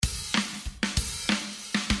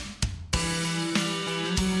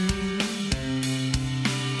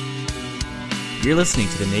You're listening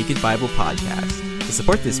to the Naked Bible Podcast. To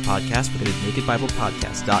support this podcast, go to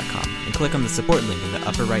nakedbiblepodcast.com and click on the support link in the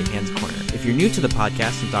upper right-hand corner. If you're new to the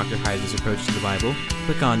podcast and Dr. Heiser's approach to the Bible,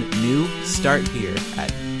 click on New Start Here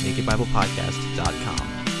at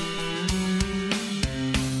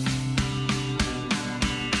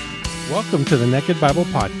nakedbiblepodcast.com. Welcome to the Naked Bible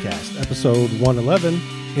Podcast, episode 111,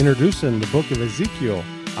 introducing the book of Ezekiel.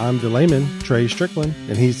 I'm the layman, Trey Strickland,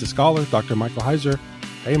 and he's the scholar, Dr. Michael Heiser.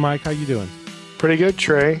 Hey, Mike, how you doing? Pretty good,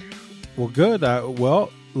 Trey. Well, good.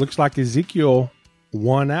 Looks like Ezekiel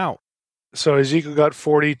won out. So Ezekiel got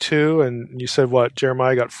 42, and you said what?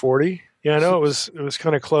 Jeremiah got 40? Yeah, I know it was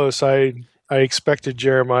kind of close. I expected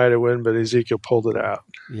Jeremiah to win, but Ezekiel pulled it out.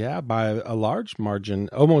 Yeah, by a large margin,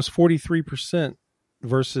 almost 43%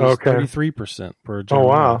 versus 33% for Jeremiah. Oh,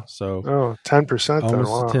 wow. So 10% then. Almost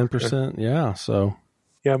Wow. 10%, yeah. So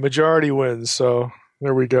yeah, majority wins, so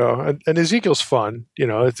there we go. And Ezekiel's fun. You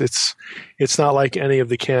know, it's not like any of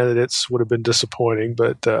the candidates would have been disappointing,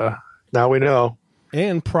 but now we know.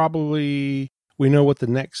 And probably we know what the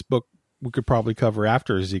next book we could probably cover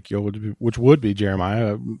after Ezekiel, which would be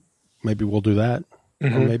Jeremiah. Maybe we'll do that.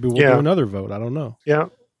 Mm-hmm. Or maybe we'll do another vote. I don't know. Yeah,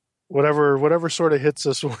 whatever sort of hits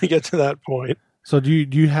us when we get to that point. So do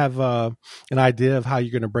you have an idea of how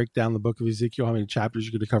you're going to break down the book of Ezekiel, how many chapters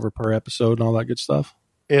you're going to cover per episode and all that good stuff?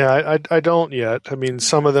 Yeah, I don't yet. I mean,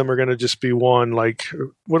 some of them are going to just be one. Like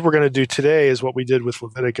what we're going to do today is what we did with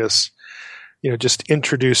Leviticus. You know, just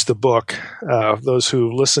introduce the book. Those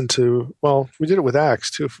who listen to, well, we did it with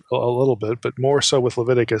Acts too a little bit, but more so with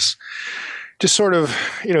Leviticus. Just sort of,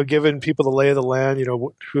 you know, giving people the lay of the land. You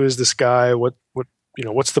know, who is this guy? What you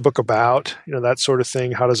know, what's the book about? You know, that sort of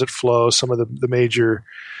thing. How does it flow? Some of the major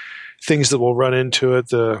things that we'll run into it.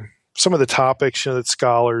 Some of the topics, you know, that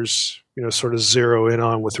scholars, you know, sort of zero in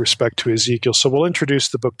on with respect to Ezekiel. So we'll introduce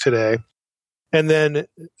the book today. And then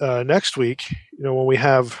next week, you know, when we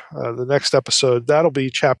have the next episode, that'll be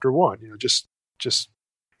chapter 1, you know, just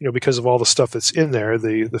you know, because of all the stuff that's in there,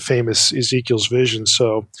 the famous Ezekiel's vision.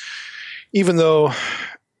 So even though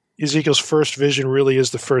Ezekiel's first vision really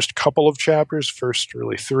is the first couple of chapters, first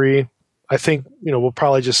really 3, I think, you know, we'll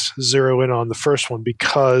probably just zero in on the first one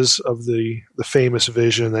because of the famous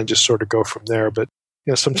vision and then just sort of go from there. But,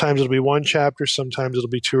 you know, sometimes it'll be 1 chapter, sometimes it'll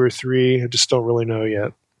be 2 or 3. I just don't really know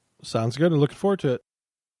yet. Sounds good. I'm looking forward to it.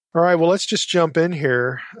 All right. Well, let's just jump in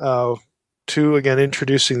here to, again,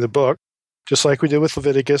 introducing the book. Just like we did with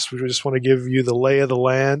Leviticus, we just want to give you the lay of the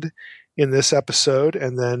land in this episode,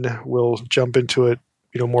 and then we'll jump into it,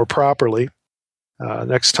 you know, more properly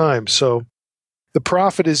next time. So the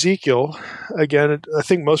prophet Ezekiel, again, I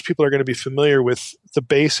think most people are going to be familiar with the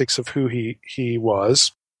basics of who he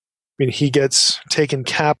was. I mean, he gets taken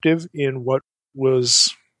captive in what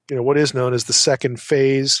was, you know, what is known as the second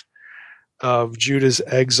phase of Judah's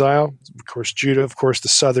exile. Of course, Judah, the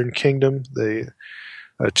southern kingdom, the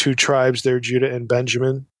 2 tribes there, Judah and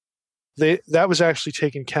Benjamin. That was actually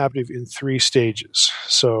taken captive in 3 stages.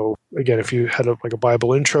 So again, if you had a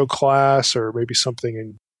Bible intro class or maybe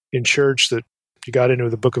something in church that you got into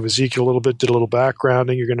the book of Ezekiel a little bit, did a little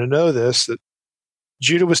backgrounding, you're going to know this, that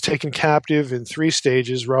Judah was taken captive in 3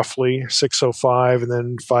 stages, roughly 605, and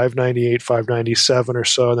then 598, 597 or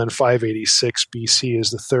so, and then 586 BC is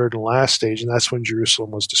the third and last stage, and that's when Jerusalem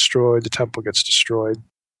was destroyed, the temple gets destroyed.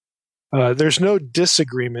 There's no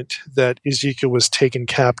disagreement that Ezekiel was taken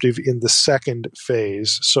captive in the second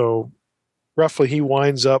phase, so roughly he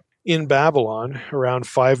winds up in Babylon around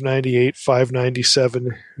 598,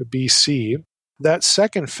 597 BC. That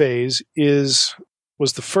second phase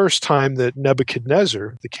was the first time that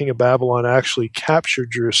Nebuchadnezzar, the king of Babylon, actually captured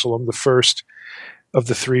Jerusalem. The first of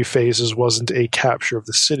the 3 phases wasn't a capture of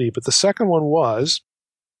the city, but the second one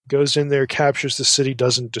goes in there, captures the city,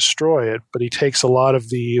 doesn't destroy it, but he takes a lot of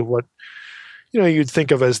what, you know, you'd think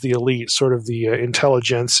of as the elite, sort of the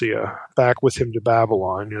intelligentsia, back with him to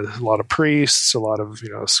Babylon. You know, a lot of priests, a lot of, you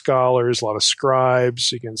know, scholars, a lot of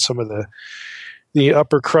scribes, again, some of the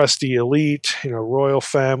upper crusty elite, you know, royal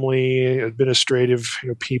family, administrative, you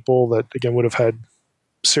know, people that again would have had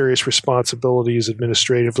serious responsibilities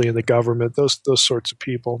administratively in the government, those sorts of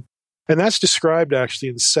people. And that's described actually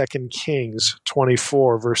in 2 Kings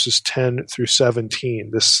 24, verses 10 through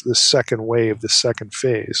 17, this second wave, this second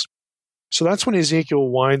phase. So that's when Ezekiel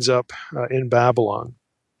winds up in Babylon.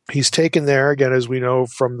 He's taken there, again, as we know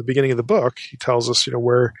from the beginning of the book, he tells us, you know,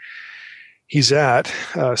 where he's at.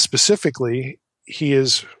 Specifically, he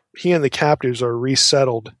and the captives are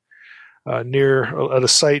resettled at a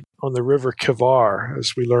site on the river Kivar,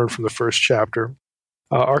 as we learned from the first chapter.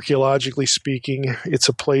 Archaeologically speaking, it's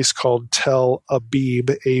a place called Tel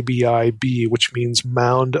Abib, A-B-I-B, which means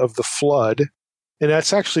Mound of the Flood. And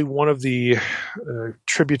that's actually one of the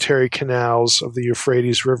tributary canals of the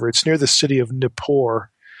Euphrates River. It's near the city of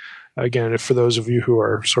Nippur. Again, for those of you who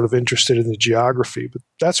are sort of interested in the geography, but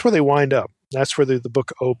that's where they wind up. That's where the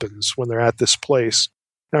book opens, when they're at this place.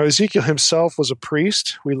 Now, Ezekiel himself was a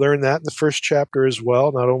priest. We learn that in the first chapter as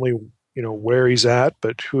well, not only where he's at,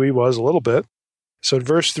 but who he was a little bit. So in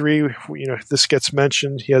verse 3, this gets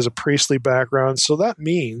mentioned. He has a priestly background, so that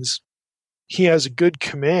means he has a good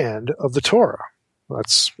command of the Torah.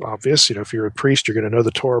 That's obvious. If you're a priest, you're going to know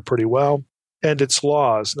the Torah pretty well and its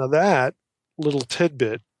laws. Now, that little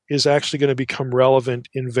tidbit is actually going to become relevant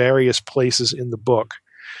in various places in the book,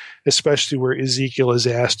 especially where Ezekiel is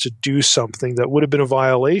asked to do something that would have been a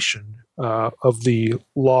violation of the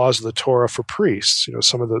laws of the Torah for priests,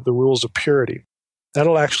 some of the rules of purity.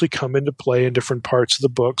 That'll actually come into play in different parts of the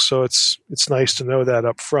book, so it's nice to know that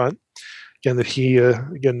up front. Again, that he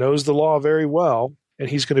knows the law very well, and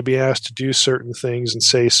he's going to be asked to do certain things and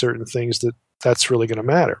say certain things that's really going to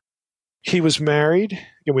matter. He was married,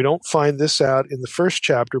 and we don't find this out in the first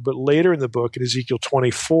chapter, but later in the book, in Ezekiel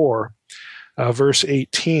 24, verse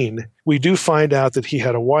 18, we do find out that he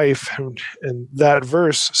had a wife, and that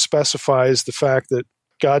verse specifies the fact that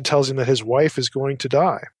God tells him that his wife is going to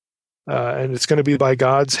die, and it's going to be by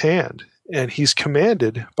God's hand, and he's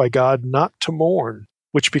commanded by God not to mourn,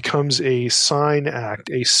 which becomes a sign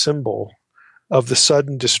act, a symbol of the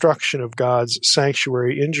sudden destruction of God's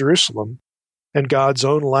sanctuary in Jerusalem and God's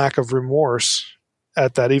own lack of remorse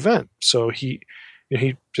at that event. So he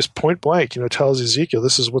just point blank, tells Ezekiel,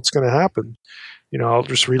 this is what's going to happen. I'll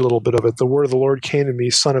just read a little bit of it. The word of the Lord came to me,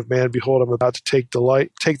 Son of man, behold, I'm about to take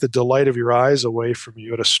the delight of your eyes away from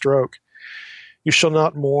you at a stroke. You shall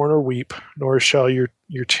not mourn or weep, nor shall your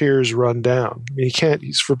tears run down.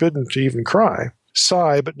 He's forbidden to even cry.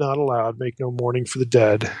 Sigh, but not aloud. Make no mourning for the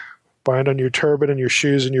dead. Bind on your turban and your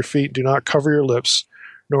shoes and your feet. Do not cover your lips,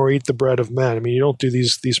 nor eat the bread of men. You don't do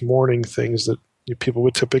these mourning things that people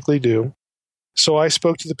would typically do. So I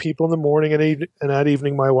spoke to the people in the morning, and that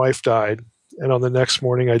evening my wife died. And on the next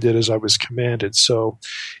morning I did as I was commanded. So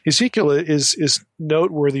Ezekiel is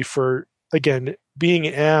noteworthy for, again, being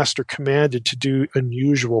asked or commanded to do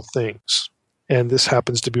unusual things. And this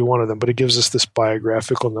happens to be one of them. But it gives us this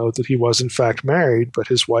biographical note that he was in fact married, but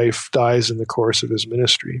his wife dies in the course of his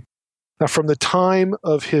ministry. Now, from the time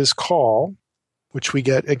of his call, which we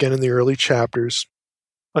get again in the early chapters,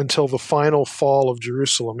 until the final fall of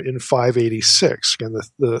Jerusalem in 586, again,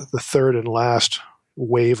 the third and last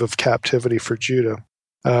wave of captivity for Judah,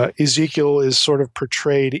 Ezekiel is sort of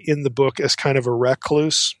portrayed in the book as kind of a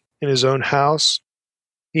recluse in his own house.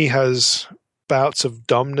 He has bouts of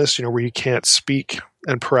dumbness, where he can't speak,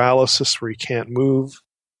 and paralysis, where he can't move.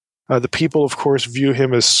 The people, of course, view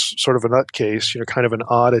him as sort of a nutcase, kind of an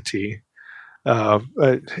oddity. I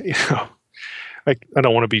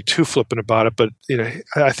don't want to be too flippant about it, but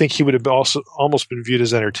I think he would have also almost been viewed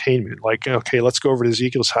as entertainment. Like, okay, let's go over to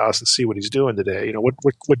Ezekiel's house and see what he's doing today.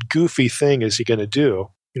 What goofy thing is he going to do?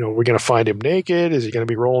 We're going to find him naked. Is he going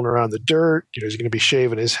to be rolling around the dirt? Is he going to be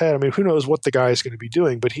shaving his head? Who knows what the guy is going to be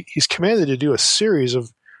doing? But he's commanded to do a series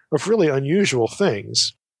of really unusual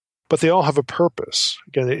things, but they all have a purpose.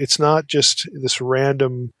 Again, it's not just this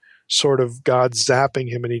random sort of God zapping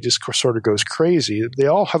him and he just sort of goes crazy. They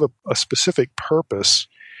all have a specific purpose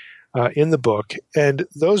in the book, and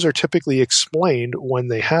those are typically explained when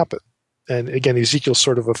they happen. And again, Ezekiel's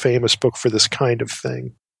sort of a famous book for this kind of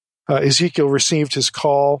thing. Ezekiel received his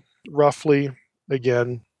call roughly,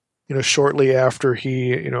 again, shortly after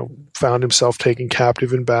he, found himself taken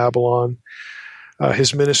captive in Babylon.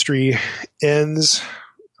 His ministry ends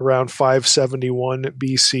around 571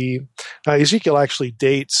 BC. Now, Ezekiel actually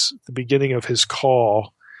dates the beginning of his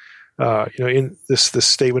call, in this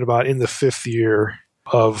statement about in the 5th year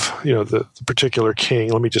of, the particular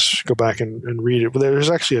king. Let me just go back and read it. There's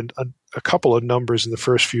actually a couple of numbers in the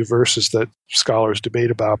first few verses that scholars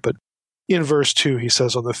debate about, but in verse 2, he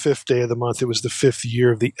says, on the 5th day of the month, it was the 5th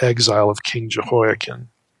year of the exile of King Jehoiakim.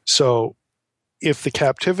 So if the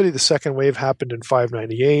captivity, the second wave, happened in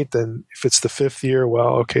 598, then if it's the 5th year,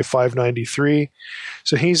 well, okay, 593.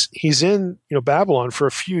 So he's in Babylon for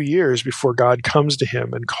a few years before God comes to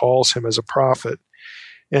him and calls him as a prophet.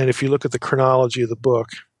 And if you look at the chronology of the book,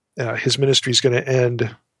 his ministry is going to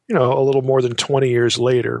end, a little more than 20 years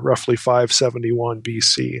later, roughly 571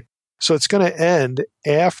 BC. So it's going to end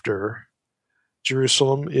after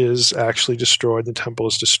Jerusalem is actually destroyed, the temple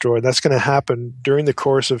is destroyed. That's going to happen during the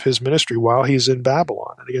course of his ministry while he's in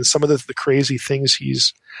Babylon. And again, some of the crazy things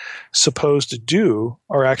he's supposed to do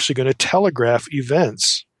are actually going to telegraph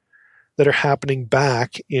events that are happening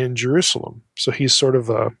back in Jerusalem. So he's sort of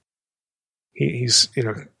he's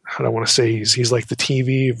I don't want to say he's like the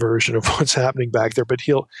TV version of what's happening back there, but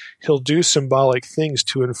he'll do symbolic things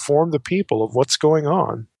to inform the people of what's going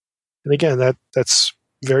on. And again, that's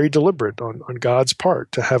very deliberate on God's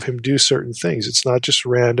part to have him do certain things. It's not just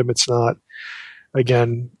random. It's not,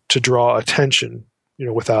 again, to draw attention,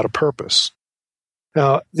 without a purpose.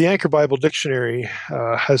 Now, the Anchor Bible Dictionary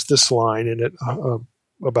has this line in it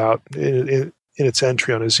about in its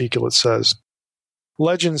entry on Ezekiel. It says,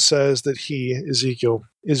 "Legend says that he, Ezekiel,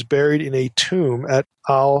 is buried in a tomb at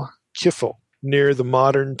Al-Kifl, near the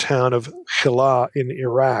modern town of Hilla in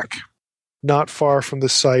Iraq, not far from the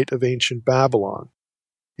site of ancient Babylon.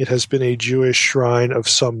 It has been a Jewish shrine of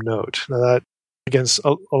some note." Now that, against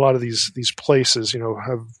a lot of these places,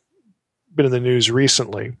 have been in the news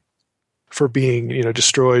recently for being,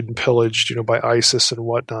 destroyed and pillaged, by ISIS and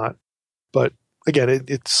whatnot. But again,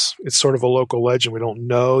 it's sort of a local legend. We don't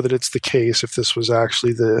know that it's the case, if this was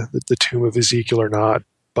actually the tomb of Ezekiel or not.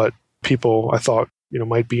 But people, I thought,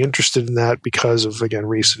 might be interested in that because of, again,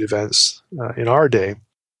 recent events in our day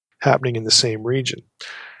happening in the same region.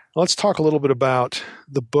 Let's talk a little bit about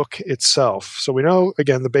the book itself. So we know,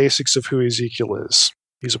 again, the basics of who Ezekiel is.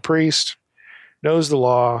 He's a priest, knows the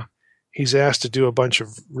law. He's asked to do a bunch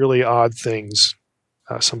of really odd things.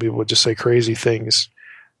 Some people would just say crazy things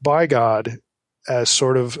by God, as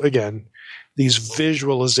sort of, again, these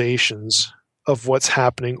visualizations of what's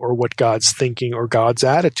happening or what God's thinking or God's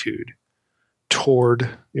attitude toward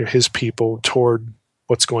his people, toward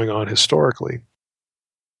what's going on historically.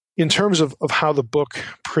 In terms of how the book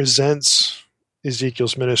presents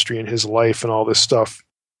Ezekiel's ministry and his life and all this stuff,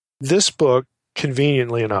 this book,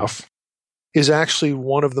 conveniently enough, is actually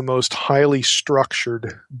one of the most highly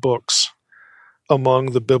structured books among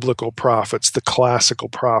the biblical prophets, the classical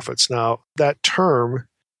prophets. Now, that term,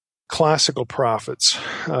 classical prophets,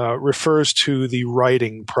 refers to the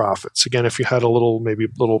writing prophets. Again, if you had a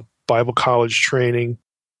little Bible college training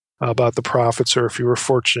about the prophets, or if you were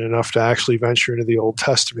fortunate enough to actually venture into the Old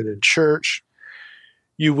Testament in church,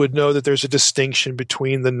 you would know that there's a distinction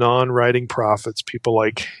between the non-writing prophets, people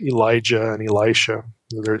like Elijah and Elisha.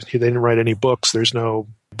 They didn't write any books. There's no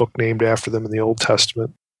book named after them in the Old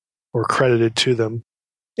Testament or credited to them.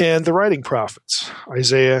 And the writing prophets,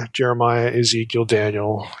 Isaiah, Jeremiah, Ezekiel,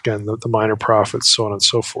 Daniel, again, the minor prophets, so on and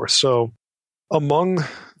so forth. So among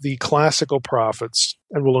the classical prophets,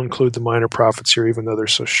 and we'll include the minor prophets here even though they're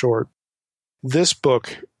so short, this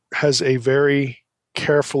book has a very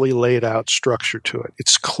carefully laid out structure to it.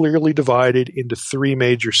 It's clearly divided into three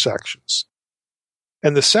major sections.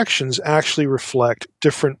 And the sections actually reflect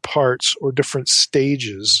different parts or different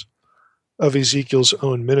stages of Ezekiel's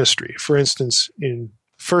own ministry. For instance, in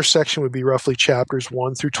first section would be roughly chapters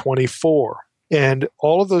 1 through 24. And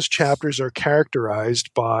all of those chapters are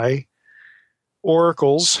characterized by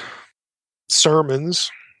oracles, sermons,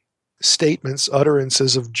 statements,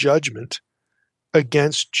 utterances of judgment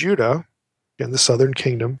against Judah, and the southern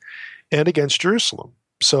kingdom, and against Jerusalem.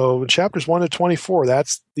 So in chapters 1 to 24,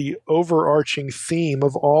 that's the overarching theme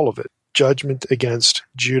of all of it. Judgment against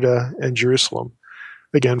Judah and Jerusalem.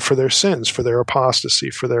 Again, for their sins, for their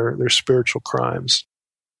apostasy, for their spiritual crimes.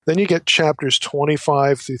 Then you get chapters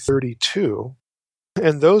 25 through 32,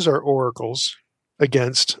 and those are oracles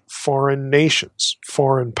against foreign nations,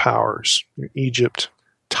 foreign powers, Egypt,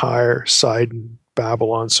 Tyre, Sidon,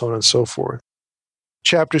 Babylon, so on and so forth.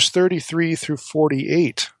 Chapters 33 through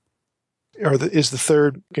 48 comprises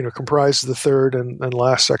the third and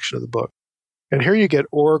last section of the book. And here you get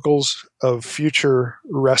oracles of future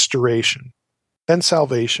restoration and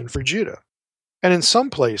salvation for Judah. And in some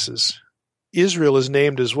places, Israel is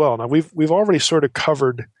named as well. Now, we've already sort of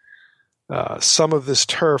covered some of this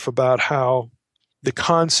turf about how the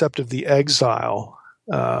concept of the exile,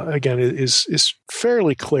 again, is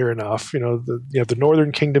fairly clear enough. The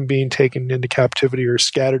northern kingdom being taken into captivity or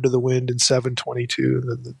scattered to the wind in 722,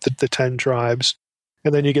 the 10 tribes.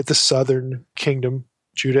 And then you get the southern kingdom,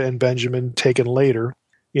 Judah and Benjamin, taken later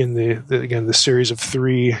in the series of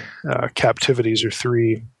three captivities, or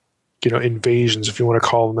three invasions, if you want to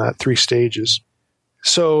call them that, three stages.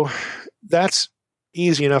 So that's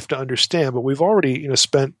easy enough to understand, but we've already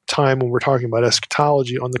spent time when we're talking about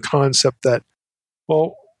eschatology on the concept that,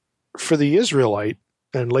 well, for the Israelite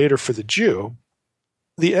and later for the Jew,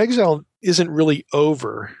 the exile isn't really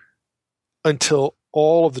over until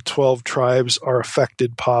all of the 12 tribes are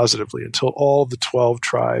affected positively, until all of the 12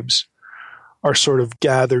 tribes are sort of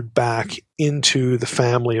gathered back into the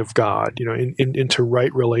family of God, into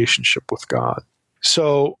right relationship with God.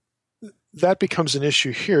 So that becomes an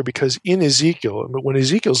issue here, because in Ezekiel, when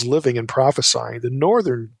Ezekiel's living and prophesying, the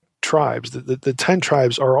northern tribes, the 10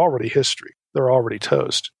 tribes, are already history. They're already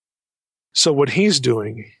toast. So what he's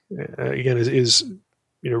doing, again, is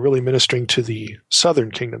really ministering to the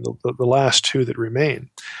southern kingdom, the last two that remain.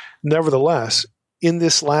 Nevertheless, in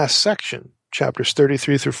this last section, chapters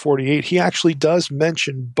 33 through 48, he actually does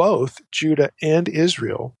mention both Judah and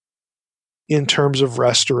Israel in terms of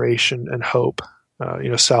restoration and hope,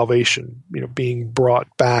 salvation, being brought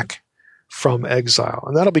back from exile.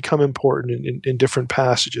 And that'll become important in different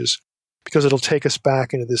passages, because it'll take us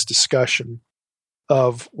back into this discussion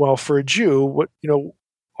of, well, for a Jew,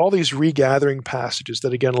 all these regathering passages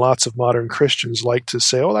that, again, lots of modern Christians like to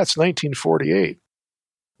say, oh, that's 1948.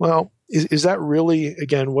 Well, is that really,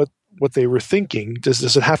 again, what they were thinking?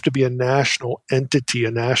 Does it have to be a national entity,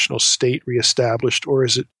 a national state reestablished, or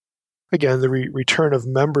is it, again, the return of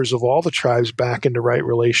members of all the tribes back into right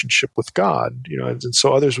relationship with God? And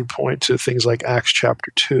so others would point to things like Acts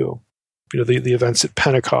chapter 2, the events at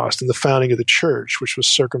Pentecost and the founding of the church, which was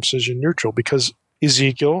circumcision neutral, because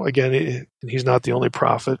Ezekiel, again, and he's not the only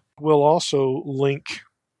prophet, will also link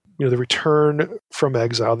the return from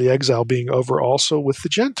exile, the exile being over, also with the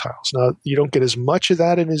Gentiles. Now, you don't get as much of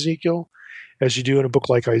that in Ezekiel as you do in a book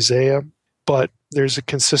like Isaiah, but there's a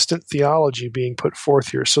consistent theology being put forth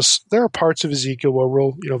here. So there are parts of Ezekiel where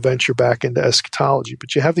we'll venture back into eschatology,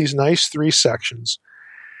 but you have these nice three sections.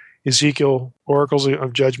 Ezekiel, oracles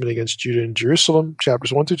of judgment against Judah and Jerusalem,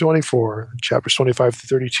 chapters 1 through 24. Chapters 25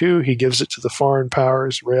 through 32, he gives it to the foreign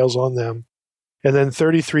powers, rails on them. And then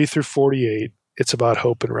 33 through 48, it's about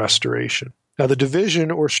hope and restoration. Now, the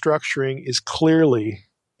division or structuring is clearly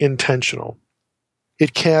intentional.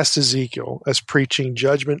 It casts Ezekiel as preaching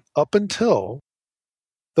judgment up until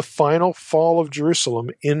the final fall of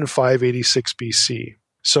Jerusalem in 586 BC.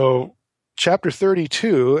 So chapter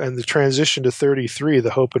 32 and the transition to 33,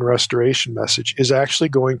 the hope and restoration message, is actually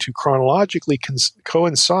going to chronologically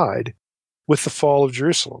coincide with the fall of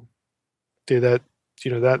Jerusalem. Okay,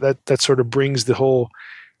 that sort of brings the whole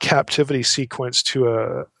captivity sequence to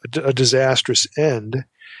a disastrous end.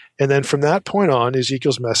 And then from that point on,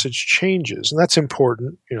 Ezekiel's message changes. And that's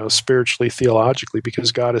important, spiritually, theologically,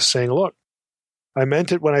 because God is saying, look, I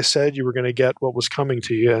meant it when I said you were going to get what was coming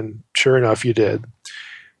to you, and sure enough, you did.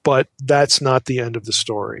 But that's not the end of the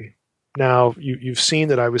story. Now, you've seen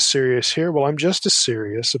that I was serious here. Well, I'm just as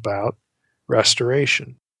serious about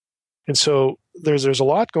restoration. And so there's a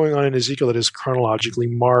lot going on in Ezekiel that is chronologically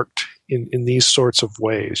marked in these sorts of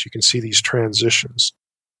ways. You can see these transitions.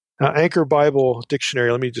 Now, Anchor Bible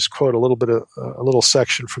Dictionary, let me just quote a little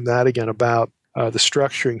section from that again about the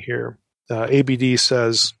structuring here. ABD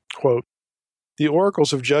says, quote, "The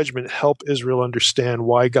oracles of judgment help Israel understand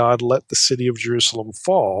why God let the city of Jerusalem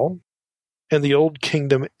fall and the old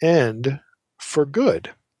kingdom end for good.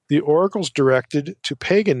 The oracles directed to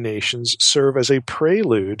pagan nations serve as a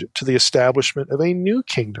prelude to the establishment of a new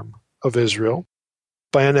kingdom of Israel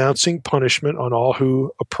by announcing punishment on all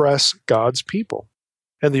who oppress God's people.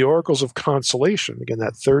 And the oracles of consolation," again,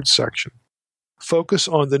 that third section, "focus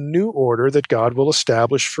on the new order that God will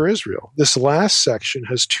establish for Israel. This last section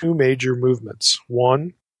has two major movements.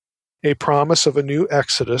 One, a promise of a new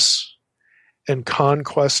exodus and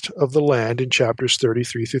conquest of the land in chapters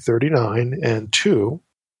 33 through 39, and two,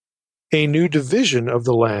 a new division of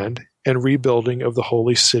the land and rebuilding of the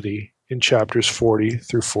holy city in chapters 40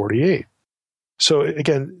 through 48. So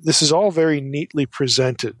again, this is all very neatly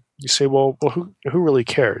presented. You say, well, who really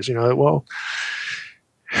cares? Well,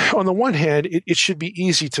 on the one hand, it should be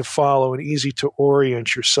easy to follow and easy to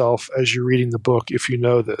orient yourself as you're reading the book if you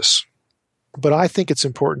know this. But I think it's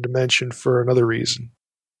important to mention for another reason,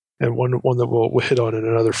 and one that we'll hit on in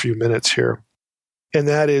another few minutes here. And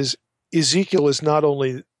that is, Ezekiel is not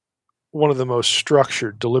only one of the most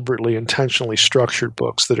structured, deliberately, intentionally structured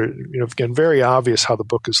books that are, again, very obvious how the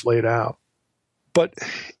book is laid out. But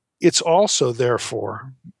it's also,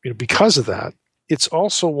 therefore, because of that, it's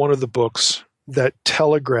also one of the books that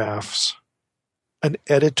telegraphs an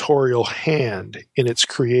editorial hand in its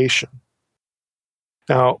creation.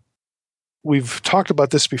 Now, we've talked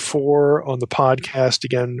about this before on the podcast.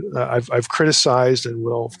 Again, I've criticized and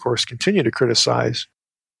will, of course, continue to criticize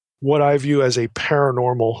what I view as a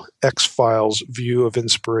paranormal X-Files view of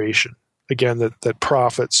inspiration. Again, that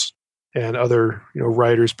prophets and other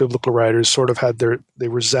writers, biblical writers, sort of they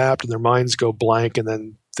were zapped and their minds go blank, and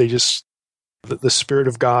then they just, the Spirit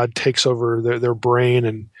of God takes over their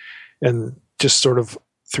brain and just sort of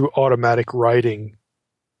through automatic writing,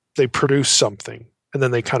 they produce something. And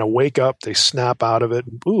then they kind of wake up, they snap out of it,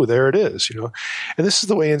 and ooh, there it is, And this is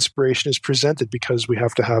the way inspiration is presented, because we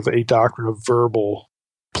have to have a doctrine of verbal,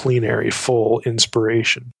 plenary, full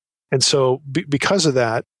inspiration. And so because of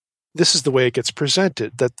that, this is the way it gets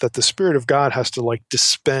presented, that the Spirit of God has to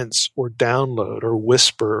dispense or download or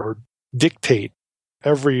whisper or dictate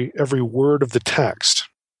every word of the text,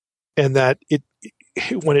 and that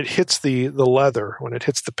when it hits the leather, when it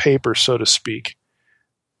hits the paper, so to speak,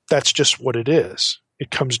 that's just what it is.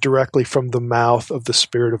 It comes directly from the mouth of the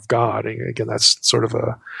Spirit of God. And again, that's sort of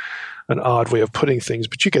an odd way of putting things,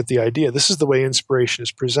 but you get the idea. This is the way inspiration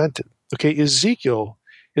is presented. Okay, Ezekiel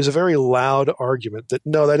is a very loud argument that,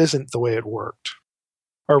 no, that isn't the way it worked.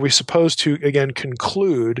 Are we supposed to, again,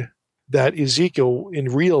 conclude that Ezekiel in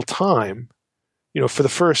real time, for the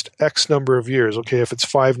first X number of years, okay, if it's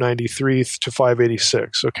 593 to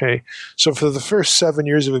 586, okay, so for the first 7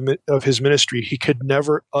 years of his ministry, he could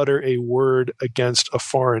never utter a word against a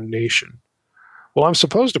foreign nation. Well, I'm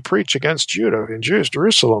supposed to preach against Judah and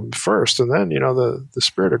Jerusalem first, and then, the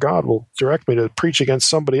Spirit of God will direct me to preach against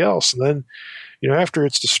somebody else, and then, after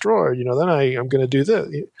it's destroyed, then I'm going to do this.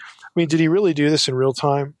 I mean, did he really do this in real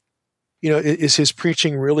time? Is his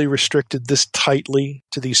preaching really restricted this tightly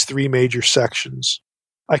to these three major sections?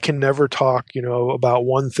 I can never talk, about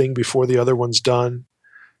one thing before the other one's done.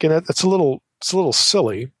 Again, it's a little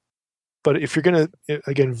silly. But if you're going to,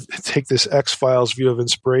 again, take this X-Files view of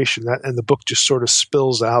inspiration, and the book just sort of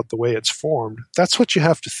spills out the way it's formed, that's what you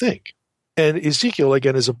have to think. And Ezekiel,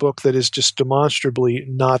 again, is a book that is just demonstrably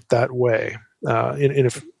not that way. I'll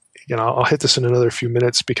hit this in another few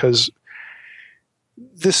minutes, because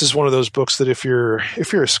this is one of those books that if you're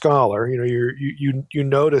a scholar, you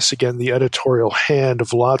notice, again, the editorial hand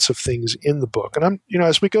of lots of things in the book. And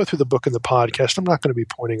as we go through the book in the podcast, I'm not going to be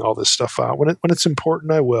pointing all this stuff out. When it's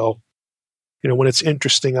important, I will. When it's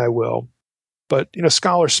interesting, I will. But,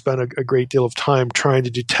 scholars spend a great deal of time trying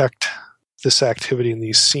to detect this activity and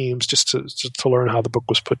these seams just to learn how the book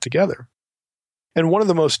was put together. And one of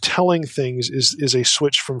the most telling things is a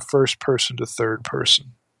switch from first person to third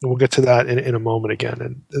person. And we'll get to that in a moment again.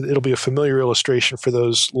 And it'll be a familiar illustration for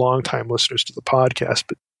those longtime listeners to the podcast.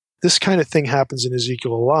 But this kind of thing happens in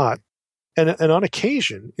Ezekiel a lot. And on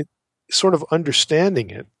occasion, sort of understanding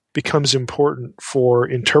it becomes important for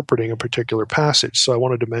interpreting a particular passage. So I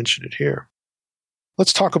wanted to mention it here.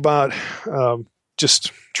 Let's talk about,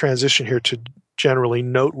 just transition here to generally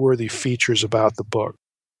noteworthy features about the book.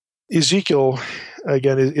 Ezekiel,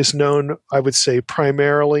 again, is known, I would say,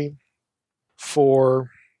 primarily for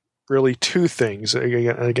really two things,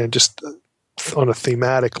 again, just on a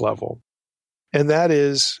thematic level. And that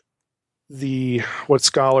is what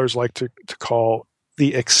scholars like to call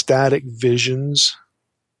the ecstatic visions,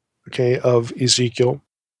 okay, of Ezekiel.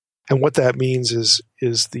 And what that means is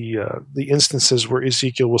the instances where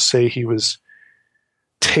Ezekiel will say he was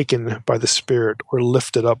taken by the Spirit or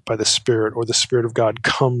lifted up by the Spirit, or the Spirit of God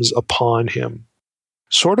comes upon him.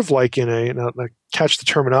 Sort of like now catch the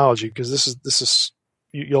terminology, because this is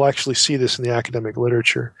you'll actually see this in the academic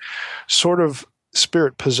literature, sort of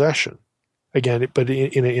spirit possession. Again, but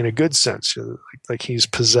in a good sense, like he's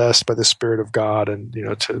possessed by the Spirit of God, and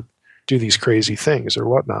to do these crazy things or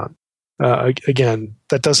whatnot. Again,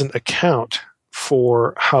 that doesn't account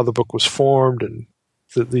for how the book was formed and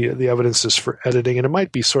the evidences for editing, and it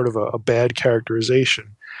might be sort of a bad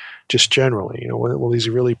characterization, just generally. Well, he's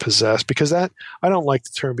really possessed, because that, I don't like the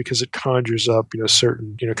term, because it conjures up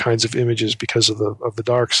certain kinds of images because of the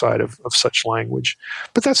dark side of such language.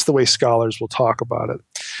 But that's the way scholars will talk about it.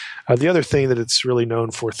 The other thing that it's really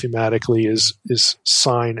known for thematically is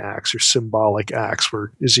sign acts or symbolic acts,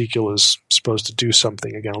 where Ezekiel is supposed to do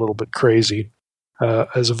something, again, a little bit crazy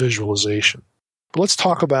as a visualization. But let's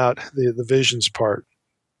talk about the visions part.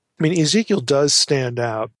 I mean, Ezekiel does stand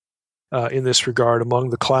out in this regard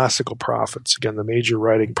among the classical prophets, again, the major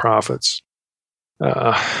writing prophets.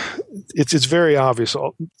 It's very obvious.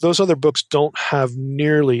 Those other books don't have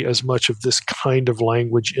nearly as much of this kind of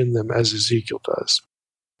language in them as Ezekiel does.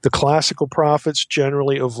 The classical prophets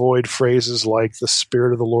generally avoid phrases like "the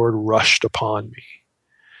Spirit of the Lord rushed upon me."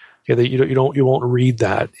 Okay, you won't read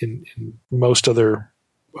that in most other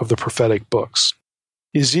of the prophetic books.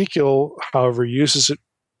 Ezekiel, however, uses it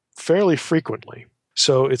fairly frequently.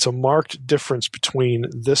 So it's a marked difference between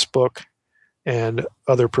this book and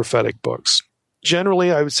other prophetic books.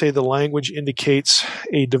 Generally, I would say the language indicates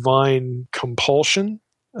a divine compulsion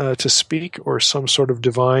to speak, or some sort of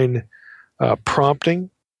divine prompting.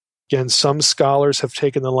 Again, some scholars have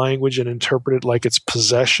taken the language and interpreted it like it's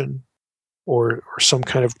possession or some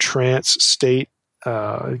kind of trance state.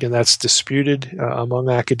 Again, that's disputed among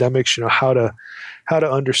academics. How to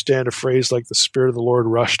understand a phrase like "the Spirit of the Lord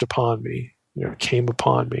rushed upon me," came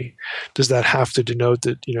upon me. Does that have to denote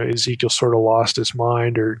that Ezekiel sort of lost his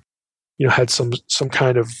mind, or had some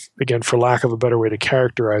kind of, again, for lack of a better way to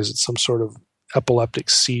characterize it, some sort of epileptic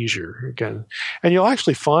seizure again. And you'll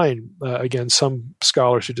actually find, again, some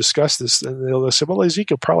scholars who discuss this, and they'll say, well,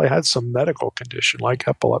 Ezekiel probably had some medical condition like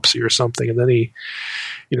epilepsy or something, and then he,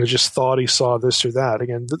 just thought he saw this or that.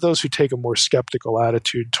 Again, those who take a more skeptical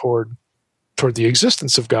attitude toward the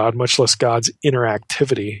existence of God, much less God's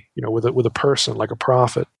interactivity, with a person like a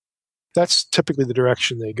prophet, that's typically the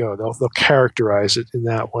direction they go. They'll characterize it in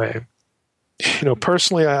that way.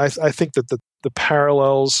 Personally, I think that the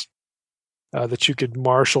parallels that you could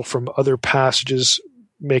marshal from other passages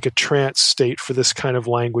make a trance state for this kind of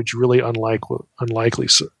language really unlikely.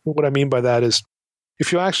 So what I mean by that is,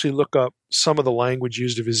 if you actually look up some of the language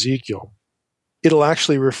used of Ezekiel, it'll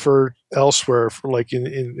actually refer elsewhere, like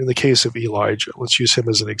in the case of Elijah. Let's use him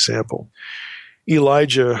as an example.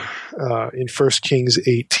 Elijah, in 1 Kings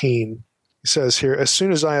 18, he says here, as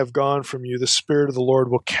soon as I have gone from you, the Spirit of the Lord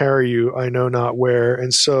will carry you, I know not where.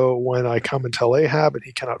 And so when I come and tell Ahab and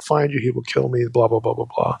he cannot find you, he will kill me, blah, blah, blah, blah,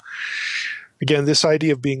 blah. Again, this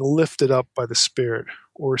idea of being lifted up by the Spirit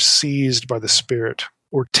or seized by the Spirit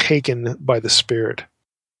or taken by the Spirit.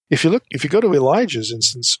 If you go to Elijah's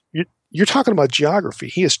instance, you're talking about geography.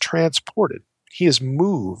 He is transported. He is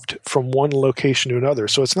moved from one location to another.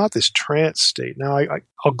 So it's not this trance state. Now,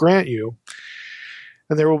 I'll grant you,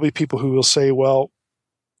 and there will be people who will say, well,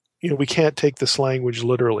 we can't take this language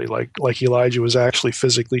literally, like Elijah was actually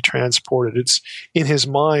physically transported. It's in his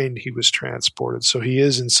mind he was transported, so he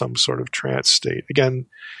is in some sort of trance state. Again,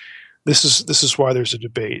 this is why there's a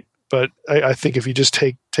debate. But I think if you just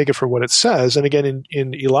take it for what it says, and again,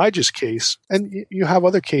 in Elijah's case, and you have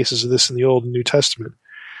other cases of this in the Old and New Testament,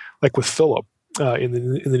 like with Philip in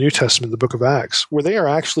the New Testament, the book of Acts, where they are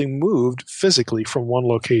actually moved physically from one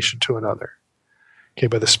location to another,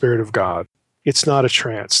 by the Spirit of God. It's not a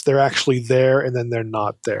trance. They're actually there, and then they're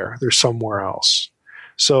not there. They're somewhere else.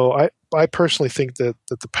 So I personally think that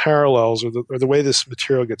the parallels or the way this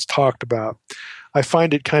material gets talked about, I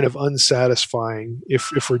find it kind of unsatisfying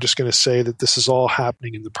if we're just going to say that this is all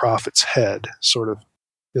happening in the prophet's head, sort of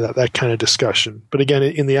that kind of discussion. But again,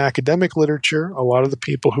 in the academic literature, a lot of the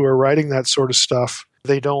people who are writing that sort of stuff,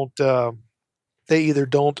 they either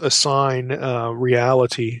don't assign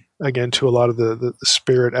reality, again, to a lot of the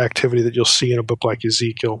spirit activity that you'll see in a book like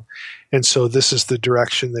Ezekiel. And so this is the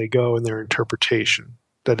direction they go in their interpretation,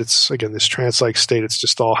 that it's, again, this trance-like state. It's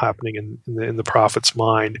just all happening in the prophet's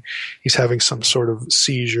mind. He's having some sort of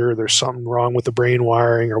seizure. There's something wrong with the brain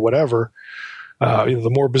wiring or whatever.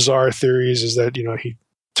 The more bizarre theories is that, he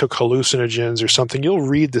took hallucinogens or something. You'll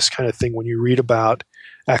read this kind of thing when you read about,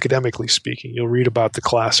 academically speaking, you'll read about the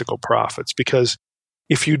classical prophets, because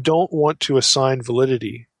if you don't want to assign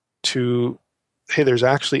validity to, hey, there's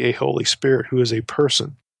actually a Holy Spirit who is a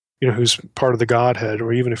person, who's part of the Godhead,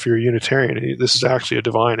 or even if you're a Unitarian, this is actually a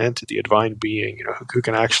divine entity, a divine being, who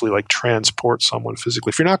can actually transport someone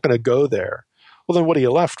physically. If you're not going to go there, well, then what are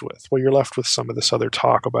you left with? Well, you're left with some of this other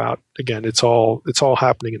talk about, again, it's all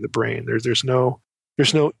happening in the brain. There's no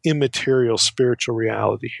immaterial spiritual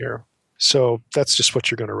reality here. So that's just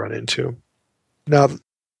what you're going to run into. Now,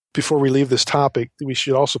 before we leave this topic, we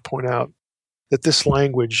should also point out that this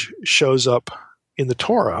language shows up in the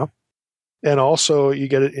Torah, and also you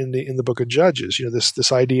get it in the book of Judges.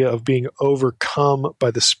 This idea of being overcome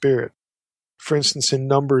by the Spirit. For instance, in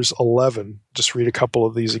Numbers 11, just read a couple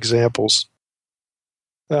of these examples.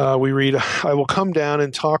 We read, I will come down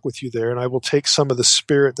and talk with you there, and I will take some of the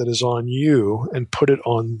Spirit that is on you and put it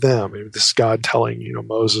on them. And this is God telling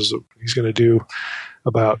Moses what he's going to do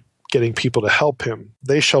about getting people to help him.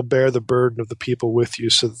 They shall bear the burden of the people with you,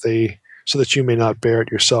 so that you may not bear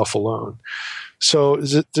it yourself alone. So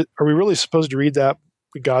are we really supposed to read that?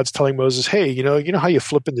 God's telling Moses, hey, you know how you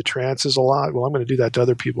flip into trances a lot? Well, I'm going to do that to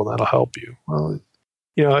other people, and that'll help you. Well,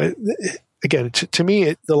 again, to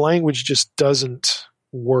me, the language just doesn't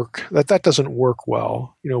work. That doesn't work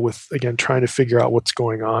well, with, again, trying to figure out what's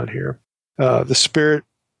going on here. The Spirit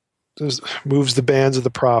moves the bands of the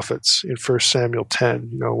prophets in 1 Samuel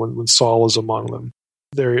 10, when Saul is among them.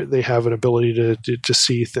 They have an ability to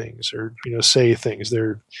see things or, say things.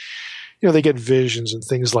 They get visions and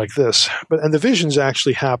things like this. And the visions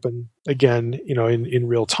actually happen, again, in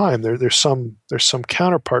real time. There's some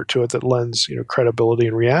counterpart to it that lends, credibility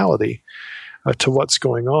and reality to what's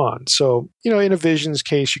going on. So, in a visions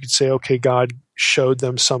case, you could say, okay, God showed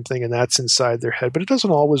them something and that's inside their head, but it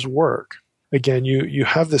doesn't always work. Again, you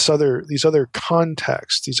have these other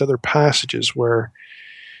contexts, these other passages where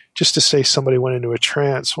just to say somebody went into a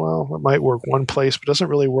trance, well, it might work one place, but doesn't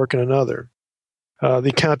really work in another. The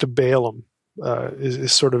account of Balaam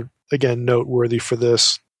is sort of, again, noteworthy for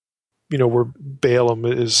this, where Balaam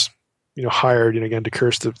is, hired, again, to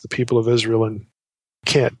curse the people of Israel. And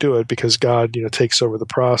can't do it because God, takes over the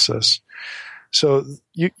process. So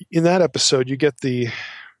in that episode, you get the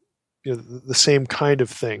same kind of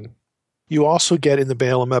thing. You also get in the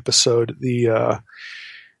Balaam episode the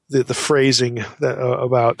phrasing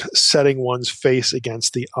about setting one's face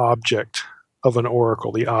against the object of an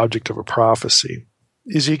oracle, the object of a prophecy.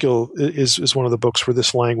 Ezekiel is one of the books where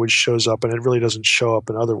this language shows up, and it really doesn't show up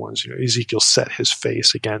in other ones. Ezekiel set his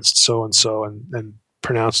face against so-and-so and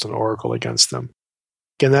pronounced an oracle against them.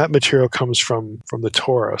 Again, that material comes from the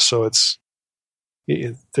Torah, so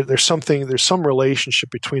there's some relationship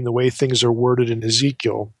between the way things are worded in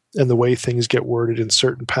Ezekiel and the way things get worded in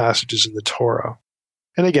certain passages in the Torah.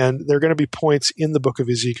 And again, there are going to be points in the book of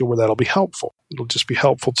Ezekiel where that'll be helpful. It'll just be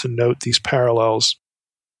helpful to note these parallels,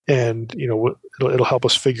 and it'll help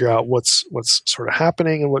us figure out what's sort of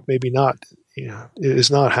happening and what maybe not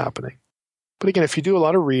is not happening. But again, if you do a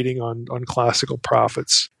lot of reading on classical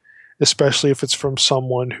prophets, especially if it's from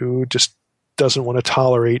someone who just doesn't want to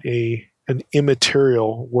tolerate an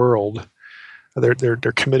immaterial world, they're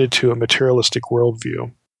committed to a materialistic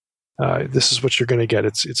worldview. This is what you're going to get.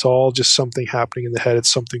 It's all just something happening in the head.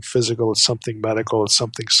 It's something physical. It's something medical. It's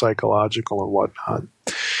something psychological and whatnot.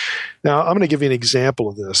 Now, I'm going to give you an example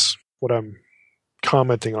of this, what I'm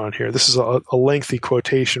commenting on here. This is a lengthy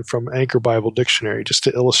quotation from Anchor Bible Dictionary, just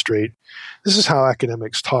to illustrate. This is how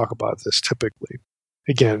academics talk about this typically.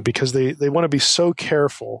 Again, because they want to be so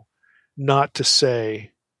careful not to say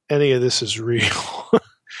any of this is real.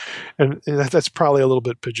 and that's probably a little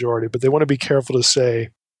bit pejorative, but they want to be careful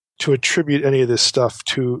to attribute any of this stuff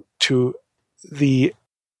to the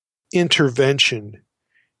intervention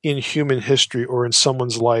in human history or in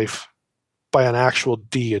someone's life by an actual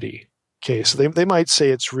deity. Okay, so they might say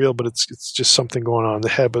it's real, but it's just something going on in the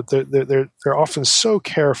head. But they're often so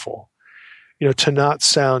careful, to not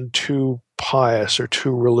sound too pious or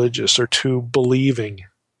too religious or too believing,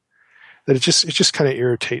 that it just kind of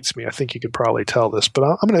irritates me. I think you could probably tell this,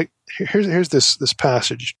 but here's this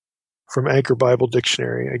passage from Anchor Bible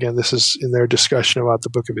Dictionary. Again, this is in their discussion about the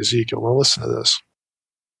book of Ezekiel. Now listen to this.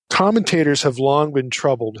 Commentators have long been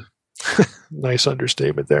troubled, nice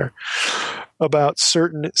understatement there, about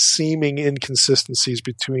certain seeming inconsistencies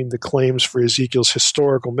between the claims for Ezekiel's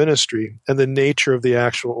historical ministry and the nature of the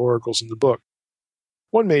actual oracles in the book.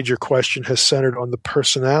 One major question has centered on the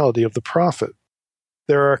personality of the prophet.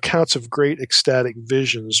 There are accounts of great ecstatic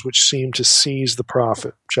visions which seem to seize the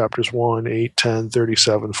prophet, chapters 1, 8, 10,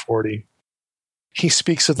 37, 40. He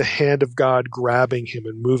speaks of the hand of God grabbing him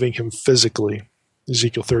and moving him physically,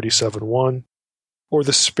 Ezekiel 37:1, or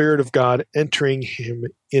the Spirit of God entering him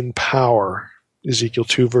in power, Ezekiel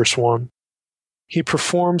 2, verse 1. He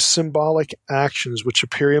performs symbolic actions which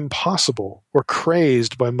appear impossible or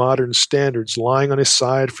crazed by modern standards, lying on his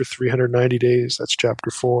side for 390 days, that's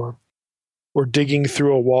chapter 4. Or digging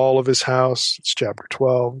through a wall of his house, that's chapter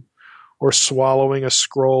 12. Or swallowing a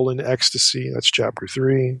scroll in ecstasy, that's chapter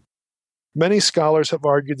 3. Many scholars have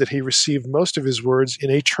argued that he received most of his words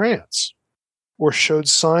in a trance, or showed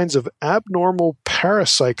signs of abnormal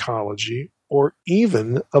parapsychology, or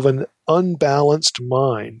even of an unbalanced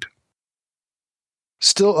mind.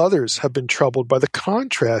 Still others have been troubled by the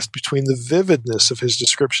contrast between the vividness of his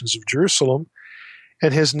descriptions of Jerusalem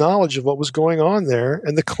and his knowledge of what was going on there,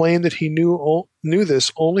 and the claim that he knew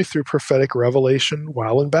this only through prophetic revelation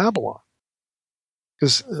while in Babylon.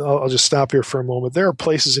 Because I'll just stop here for a moment. There are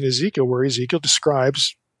places in Ezekiel where Ezekiel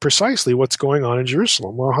describes precisely what's going on in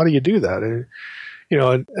Jerusalem. Well, how do you do that? And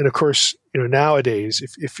of course, nowadays,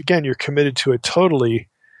 if again you're committed to a totally,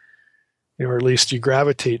 or at least you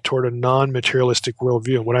gravitate toward a non-materialistic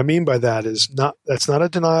worldview. And what I mean by that is that's not a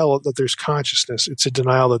denial that there's consciousness. It's a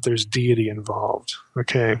denial that there's deity involved.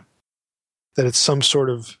 Okay, that it's some sort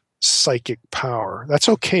of psychic power. That's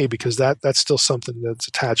okay, because that's still something that's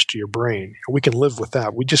attached to your brain. We can live with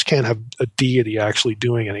that. We just can't have a deity actually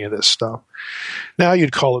doing any of this stuff. Now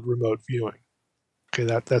you'd call it remote viewing. Okay,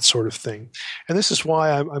 that sort of thing. And this is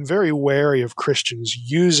why I'm very wary of Christians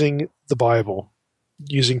using the Bible,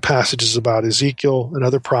 using passages about Ezekiel and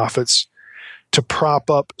other prophets to prop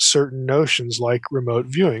up certain notions like remote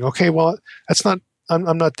viewing. Okay, well, that's not.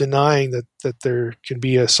 I'm not denying that there can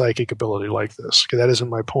be a psychic ability like this. Okay, that isn't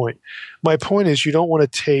my point. My point is you don't want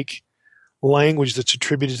to take language that's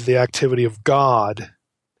attributed to the activity of God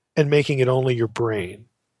and making it only your brain.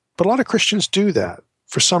 But a lot of Christians do that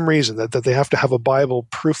for some reason, that they have to have a Bible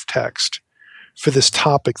proof text for this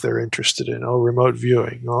topic they're interested in. Oh, remote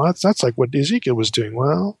viewing. Well, that's like what Ezekiel was doing.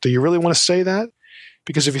 Well, do you really want to say that?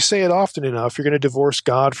 Because if you say it often enough, you're going to divorce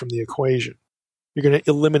God from the equation. You're going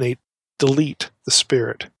to delete the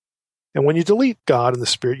Spirit. And when you delete God and the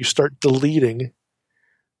Spirit, you start deleting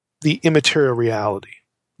the immaterial reality.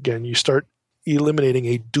 Again, you start eliminating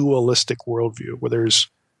a dualistic worldview where there's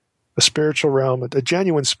a spiritual realm, a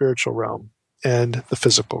genuine spiritual realm, and the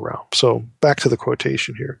physical realm. So back to the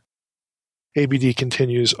quotation here. ABD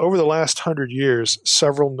continues, over the last 100 years,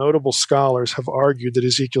 several notable scholars have argued that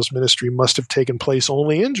Ezekiel's ministry must have taken place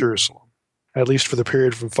only in Jerusalem, at least for the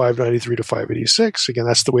period from 593 to 586. Again,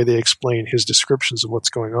 that's the way they explain his descriptions of what's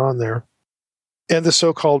going on there. And the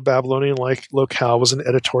so-called Babylonian locale was an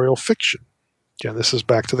editorial fiction. Again, this is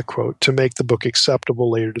back to the quote, to make the book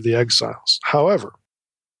acceptable later to the exiles. However,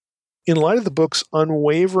 in light of the book's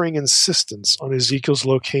unwavering insistence on Ezekiel's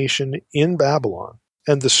location in Babylon,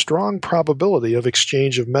 and the strong probability of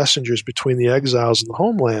exchange of messengers between the exiles and the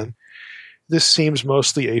homeland, this seems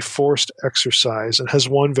mostly a forced exercise and has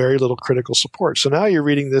won very little critical support. So now you're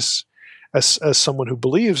reading this as someone who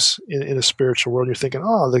believes in a spiritual world, and you're thinking,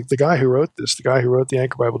 oh, the guy who wrote this, the guy who wrote the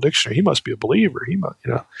Anchor Bible Dictionary, he must be a believer.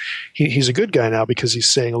 He's a good guy now because he's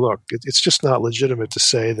saying, look, it's just not legitimate to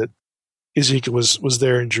say that Ezekiel was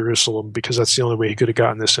there in Jerusalem because that's the only way he could have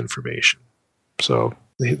gotten this information. So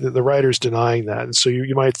the writer's denying that. And so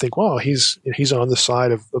you might think, well, he's on the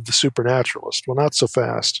side of the supernaturalist. Well, not so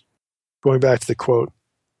fast. Going back to the quote,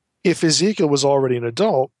 if Ezekiel was already an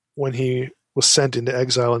adult when he was sent into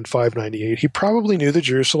exile in 598, he probably knew the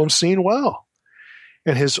Jerusalem scene well.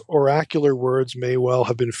 And his oracular words may well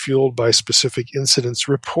have been fueled by specific incidents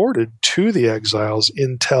reported to the exiles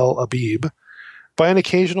in Tel Abib by an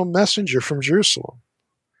occasional messenger from Jerusalem.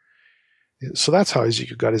 So that's how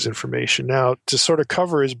Ezekiel got his information. Now, to sort of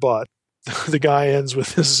cover his butt, the guy ends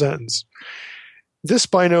with this sentence. This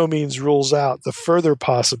by no means rules out the further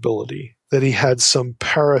possibility that he had some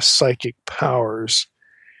parapsychic powers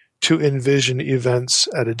to envision events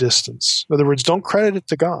at a distance. In other words, don't credit it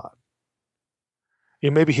to God.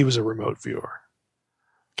 Maybe he was a remote viewer.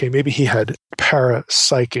 Okay, maybe he had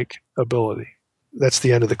parapsychic ability. That's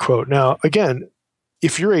the end of the quote. Now, again,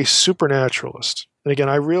 if you're a supernaturalist, and again,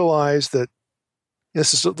 I realize that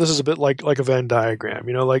this is a bit like a Venn diagram.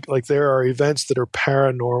 Like there are events that are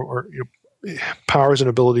paranormal or powers and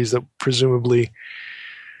abilities that presumably,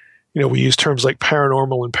 we use terms like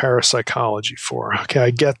paranormal and parapsychology for. Okay,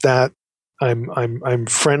 I get that. I'm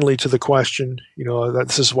friendly to the question. That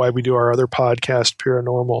this is why we do our other podcast,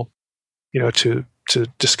 Paranormal. To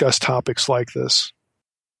discuss topics like this.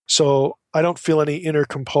 So I don't feel any inner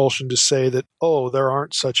compulsion to say that, there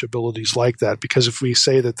aren't such abilities like that, because if we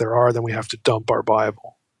say that there are, then we have to dump our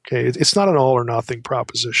Bible. Okay, it's not an all or nothing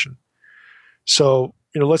proposition. So,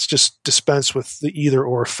 let's just dispense with the either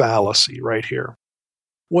or fallacy right here.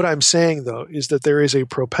 What I'm saying, though, is that there is a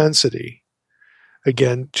propensity,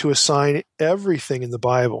 again, to assign everything in the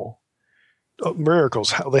Bible,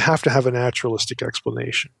 miracles, they have to have a naturalistic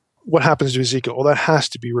explanation. What happens to Ezekiel? Well, that has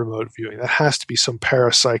to be remote viewing. That has to be some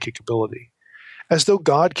parapsychic ability. As though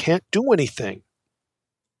God can't do anything.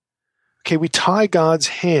 Okay, we tie God's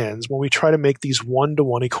hands when we try to make these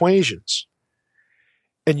one-to-one equations.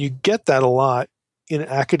 And you get that a lot in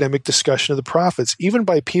academic discussion of the prophets, even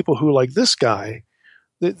by people who, like this guy,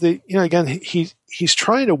 again, he's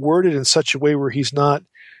trying to word it in such a way where he's not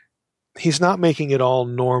making it all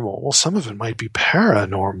normal. Well, some of it might be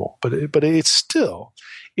paranormal, but it's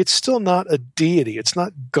still not a deity. It's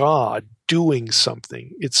not God doing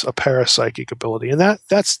something. It's a parapsychic ability. And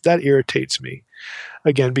that irritates me,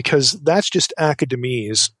 again, because that's just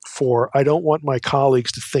academese for, I don't want my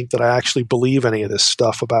colleagues to think that I actually believe any of this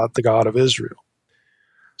stuff about the God of Israel.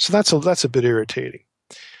 So that's a bit irritating.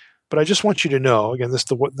 But I just want you to know, again,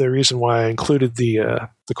 the reason why I included the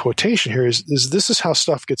quotation here is this is how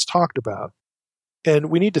stuff gets talked about. And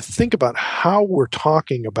we need to think about how we're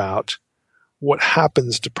talking about what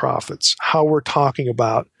happens to prophets, how we're talking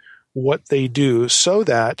about what they do, so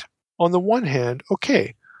that on the one hand,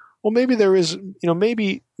 okay, well, maybe there is,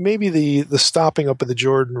 maybe the stopping up of the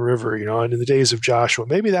Jordan River, and in the days of Joshua,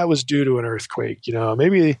 maybe that was due to an earthquake,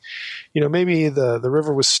 maybe the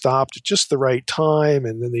river was stopped at just the right time,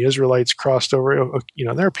 and then the Israelites crossed over.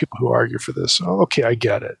 There are people who argue for this. Oh, okay, I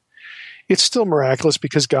get it. It's still miraculous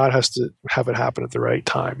because God has to have it happen at the right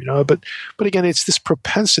time, But again, it's this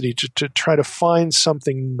propensity to try to find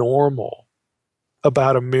something normal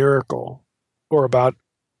about a miracle or about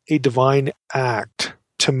a divine act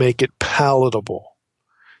to make it palatable,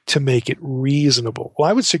 to make it reasonable. Well,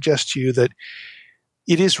 I would suggest to you that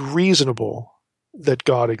it is reasonable that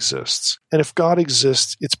God exists. And if God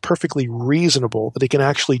exists, it's perfectly reasonable that he can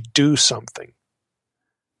actually do something.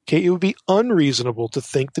 Okay, it would be unreasonable to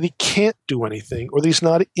think that he can't do anything or that he's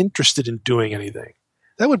not interested in doing anything.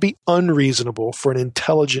 That would be unreasonable for an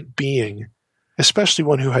intelligent being, especially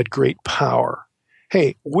one who had great power.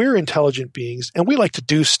 hey, we're intelligent beings and we like to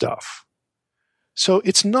do stuff. So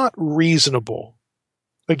it's not reasonable,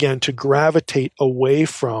 again, to gravitate away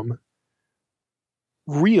from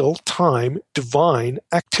real-time divine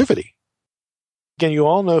activity. Again, you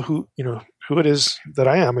all know who it is that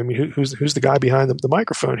I am. I mean, who's the guy behind the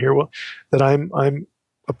microphone here? Well, that I'm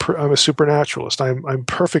a supernaturalist. I'm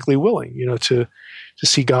perfectly willing, to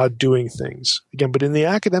see God doing things again. But in the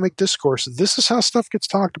academic discourse, this is how stuff gets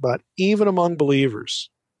talked about, even among believers,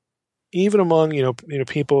 even among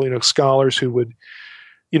people, scholars who would,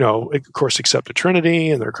 of course, accept the Trinity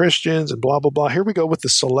and they're Christians and blah blah blah. Here we go with the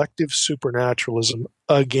selective supernaturalism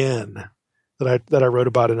again that I wrote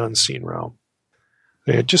about in Unseen Realm.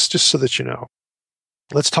 Okay, just so that you know.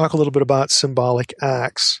 Let's talk a little bit about symbolic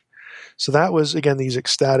acts. So that was, again, these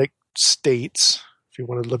ecstatic states, if you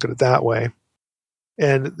want to look at it that way.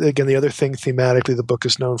 And again, the other thing thematically the book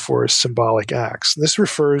is known for is symbolic acts. And this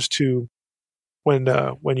refers to when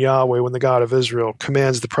Yahweh, when the God of Israel,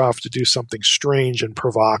 commands the prophet to do something strange and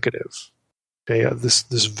provocative. Okay,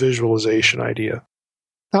 this visualization idea.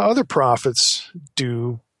 Now, other prophets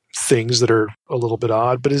do things that are a little bit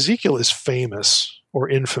odd, but Ezekiel is famous or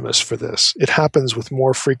infamous for this. It happens with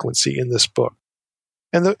more frequency in this book.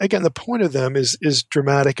 And the point of them is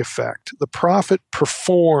dramatic effect. The prophet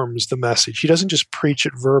performs the message. He doesn't just preach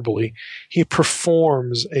it verbally. He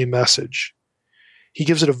performs a message. He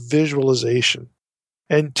gives it a visualization.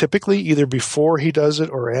 And typically, either before he does it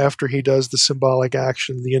or after he does the symbolic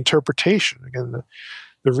action, the interpretation, again,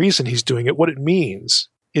 the reason he's doing it, what it means,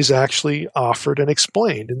 is actually offered and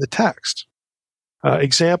explained in the text.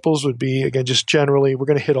 Examples would be, again, just generally, we're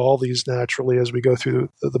going to hit all these naturally as we go through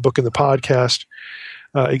the book and the podcast.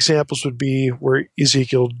 Examples would be where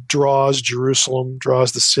Ezekiel draws Jerusalem,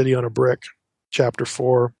 draws the city on a brick, chapter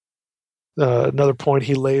 4. Another point,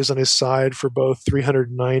 he lays on his side for both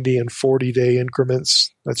 390 and 40-day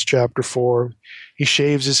increments. That's chapter 4. He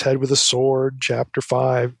shaves his head with a sword, chapter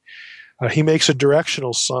 5. He makes a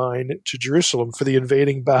directional sign to Jerusalem for the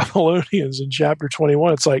invading Babylonians in chapter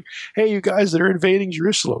 21. It's like, hey, you guys that are invading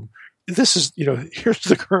Jerusalem, this is, here's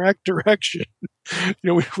the correct direction.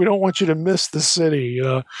 We don't want you to miss the city.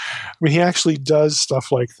 I mean, he actually does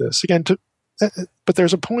stuff like this. Again, but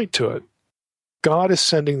there's a point to it. God is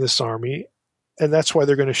sending this army, and that's why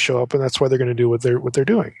they're going to show up, and that's why they're going to do what they're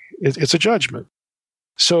doing. It's a judgment.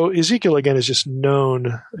 So Ezekiel, again, is just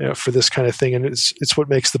known for this kind of thing, and it's what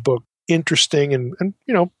makes the book interesting and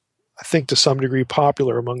I think to some degree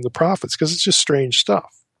popular among the prophets, because it's just strange stuff.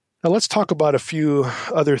 Now let's talk about a few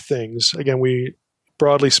other things. Again,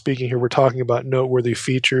 broadly speaking here, we're talking about noteworthy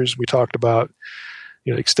features. We talked about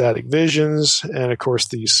ecstatic visions and, of course,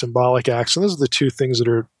 the symbolic acts. And those are the two things that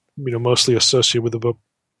are mostly associated with the book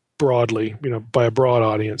broadly, by a broad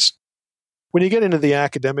audience. When you get into the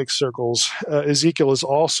academic circles, Ezekiel is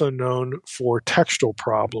also known for textual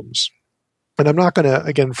problems. And I'm not going to,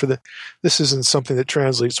 again, this isn't something that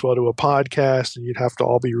translates well to a podcast, and you'd have to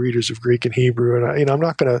all be readers of Greek and Hebrew. And I'm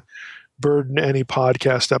not going to burden any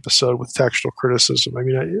podcast episode with textual criticism. I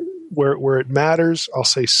mean, where it matters, I'll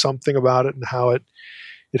say something about it and how it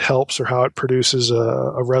helps or how it produces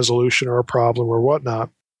a resolution or a problem or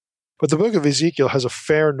whatnot. But the book of Ezekiel has a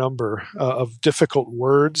fair number of difficult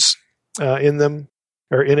words in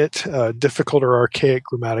it, difficult or archaic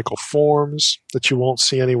grammatical forms that you won't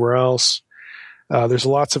see anywhere else. There's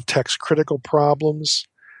lots of text critical problems.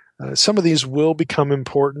 Some of these will become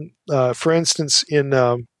important. For instance, in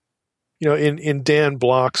Dan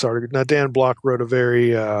Block's article. Now, Dan Block wrote a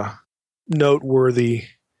very noteworthy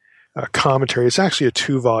commentary. It's actually a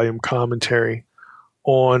 2-volume commentary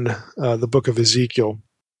on the book of Ezekiel.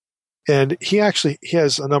 And he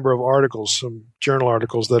has a number of articles, some journal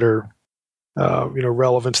articles that are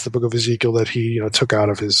relevant to the book of Ezekiel that he took out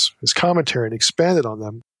of his commentary and expanded on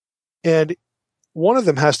them. And one of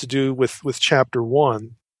them has to do with chapter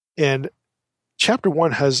 1. And chapter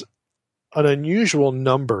 1 has an unusual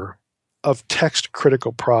number of text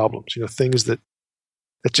critical problems, things that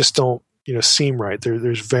just don't, seem right.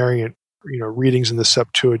 There's variant, readings in the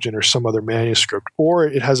Septuagint or some other manuscript, or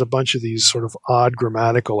it has a bunch of these sort of odd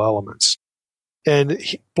grammatical elements. And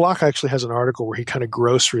Block actually has an article where he kind of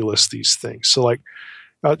grocery lists these things. So like,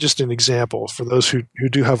 just an example for those who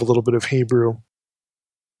do have a little bit of Hebrew.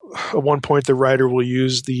 At one point, the writer will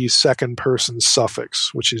use the second person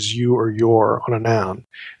suffix, which is you or your, on a noun.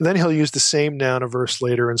 And then he'll use the same noun a verse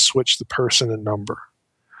later and switch the person and number.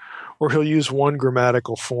 Or he'll use one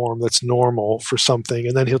grammatical form that's normal for something,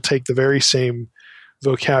 and then he'll take the very same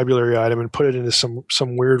vocabulary item and put it into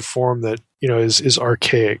some weird form that, is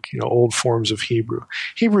archaic, old forms of Hebrew.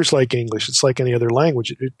 Hebrew's like English. It's like any other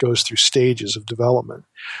language. It goes through stages of development,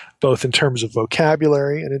 both in terms of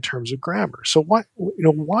vocabulary and in terms of grammar. So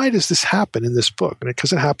why does this happen in this book?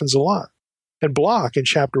 Because it happens a lot. And Bloch in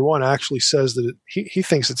chapter 1 actually says that he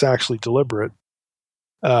thinks it's actually deliberate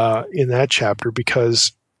in that chapter,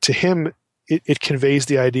 because to him it conveys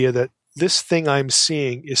the idea that this thing I'm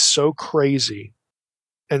seeing is so crazy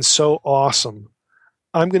and so awesome.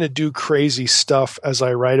 I'm going to do crazy stuff as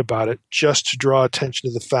I write about it, just to draw attention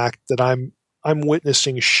to the fact that I'm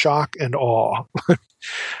witnessing shock and awe.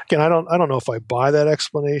 Again, I don't know if I buy that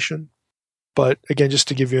explanation, but again, just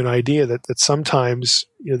to give you an idea that sometimes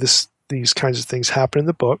these kinds of things happen in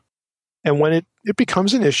the book, and when it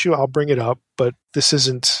becomes an issue, I'll bring it up. But this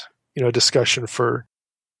isn't a discussion for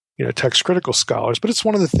text critical scholars, but it's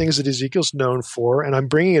one of the things that Ezekiel's known for, and I'm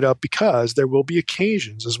bringing it up because there will be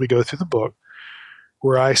occasions as we go through the book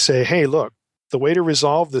where I say, hey, look, the way to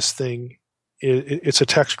resolve this thing, it's a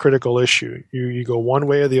text critical issue. You go one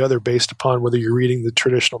way or the other based upon whether you're reading the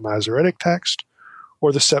traditional Masoretic text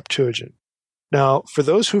or the Septuagint. Now, for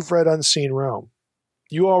those who've read Unseen Realm,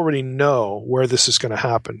 you already know where this is going to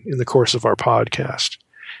happen in the course of our podcast,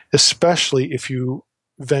 especially if you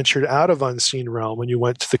ventured out of Unseen Realm and you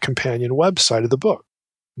went to the companion website of the book,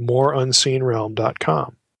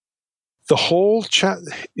 moreunseenrealm.com. The whole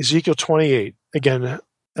Ezekiel 28, again, and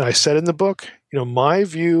I said in the book, my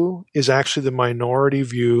view is actually the minority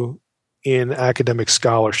view in academic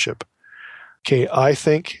scholarship. Okay, I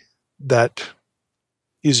think that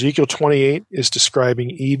Ezekiel 28 is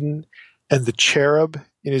describing Eden, and the cherub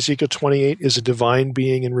in Ezekiel 28 is a divine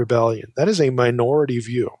being in rebellion. That is a minority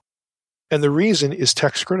view. And the reason is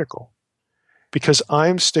text critical, because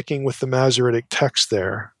I'm sticking with the Masoretic text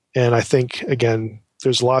there. And I think, again,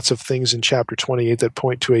 there's lots of things in chapter 28 that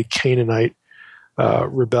point to a Canaanite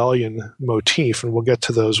rebellion motif, and we'll get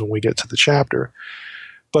to those when we get to the chapter.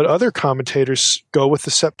 But other commentators go with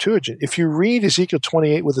the Septuagint. If you read Ezekiel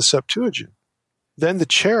 28 with the Septuagint, then the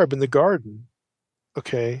cherub in the garden,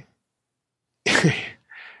 okay,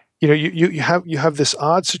 you have this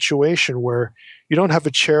odd situation where you don't have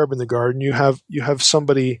a cherub in the garden. You have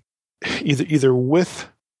somebody either with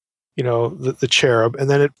the cherub, and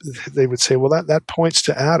then they would say, well, that points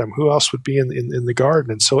to Adam. Who else would be in the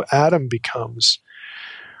garden? And so Adam becomes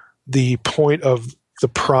the point of the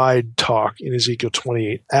pride talk in Ezekiel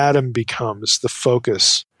 28. Adam becomes the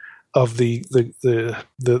focus of the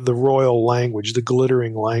royal language, the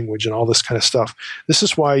glittering language, and all this kind of stuff. This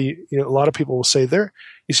is why a lot of people will say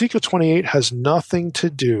Ezekiel 28 has nothing to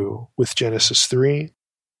do with Genesis 3,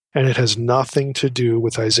 and it has nothing to do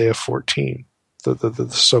with Isaiah 14, the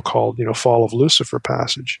so-called fall of Lucifer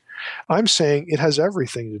passage. I'm saying it has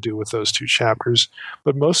everything to do with those two chapters,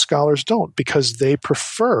 but most scholars don't, because they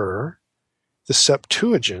prefer the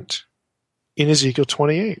Septuagint in Ezekiel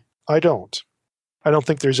 28. I don't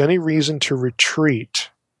think there's any reason to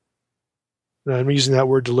retreat. And I'm using that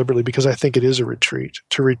word deliberately because I think it is a retreat,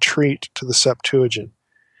 to retreat to the Septuagint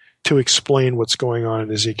to explain what's going on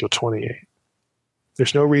in Ezekiel 28.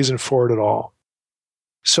 There's no reason for it at all.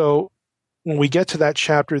 So when we get to that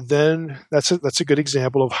chapter, then that's a good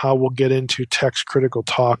example of how we'll get into text critical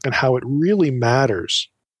talk and how it really matters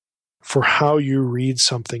for how you read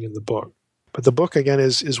something in the book. But the book, again,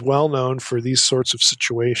 is well known for these sorts of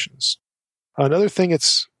situations. Another thing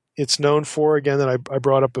it's known for, again, that I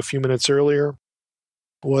brought up a few minutes earlier,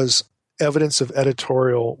 was evidence of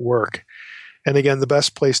editorial work. And again, the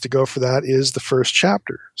best place to go for that is the first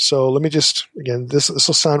chapter. So let me just, again, this will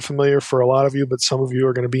sound familiar for a lot of you, but some of you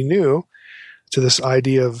are going to be new to this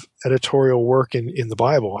idea of editorial work in the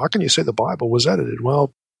Bible. How can you say the Bible was edited?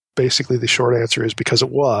 Well, basically the short answer is because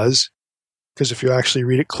it was. Because if you actually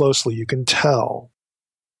read it closely, you can tell.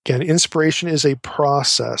 Again, inspiration is a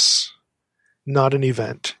process, not an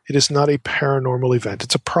event. It is not a paranormal event.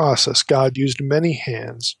 It's a process. God used many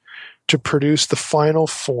hands to produce the final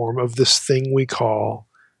form of this thing we call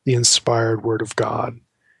the inspired Word of God.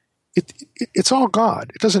 It's all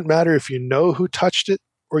God. It doesn't matter if you know who touched it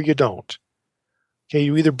or you don't. Okay,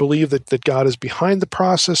 you either believe that God is behind the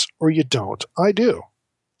process or you don't. I do.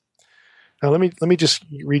 Now let me just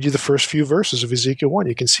read you the first few verses of Ezekiel 1.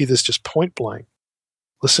 You can see this just point blank.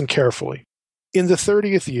 Listen carefully. In the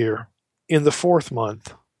 30th year, in the 4th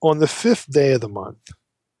month, on the 5th day of the month,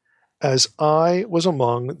 as I was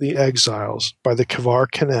among the exiles by the Kebar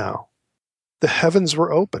Canal, the heavens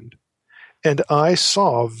were opened, and I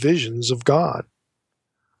saw visions of God.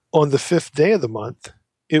 On the 5th day of the month,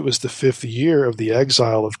 it was the 5th year of the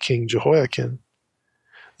exile of King Jehoiakim,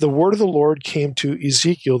 the word of the Lord came to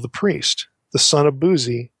Ezekiel the priest, the son of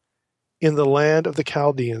Buzi, in the land of the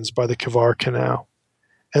Chaldeans by the Kivar Canal,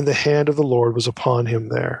 and the hand of the Lord was upon him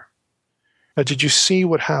there. Now, did you see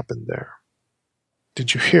what happened there?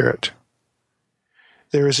 Did you hear it?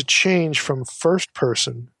 There is a change from first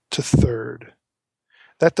person to third.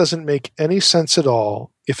 That doesn't make any sense at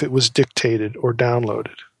all if it was dictated or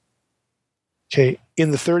downloaded. Okay,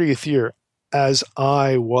 in the 30th year, as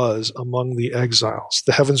I was among the exiles,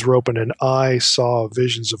 the heavens were open and I saw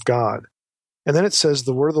visions of God. And then it says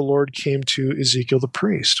the word of the Lord came to Ezekiel the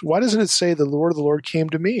priest. Why doesn't it say the word of the Lord came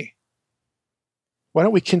to me? Why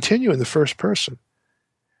don't we continue in the first person?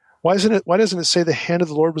 Why doesn't it say the hand of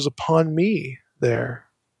the Lord was upon me there?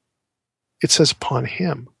 It says upon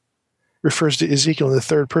him. It refers to Ezekiel in the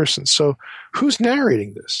third person. So who's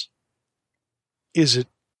narrating this? Is it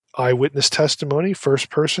eyewitness testimony,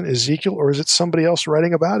 first person, Ezekiel, or is it somebody else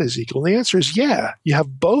writing about Ezekiel? And the answer is yeah. You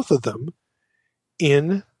have both of them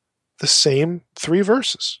in the same 3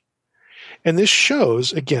 verses. And this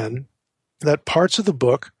shows, again, that parts of the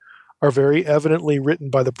book are very evidently written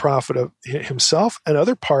by the prophet himself, and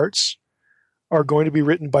other parts are going to be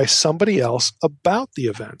written by somebody else about the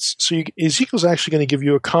events. So Ezekiel's actually going to give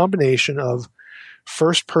you a combination of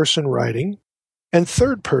first-person writing and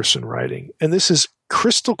third-person writing. And this is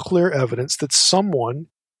crystal clear evidence that someone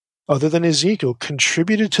other than Ezekiel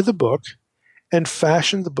contributed to the book and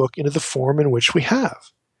fashioned the book into the form in which we have.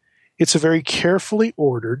 It's a very carefully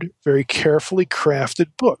ordered, very carefully crafted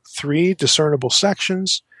book. 3 discernible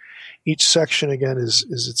sections. Each section, again, is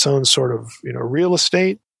its own sort of real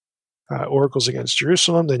estate. Oracles against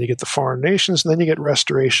Jerusalem. Then you get the foreign nations, and then you get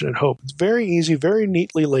restoration and hope. It's very easy, very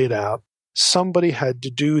neatly laid out. Somebody had to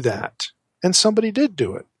do that, and somebody did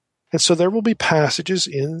do it. And so there will be passages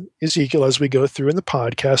in Ezekiel as we go through in the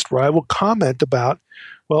podcast where I will comment about,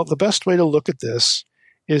 well, the best way to look at this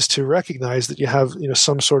is to recognize that you have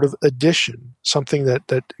some sort of addition, something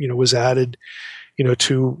that was added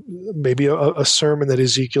to maybe a sermon that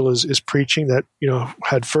Ezekiel is preaching that,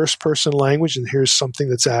 had first-person language, and here's something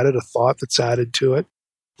that's added, a thought that's added to it.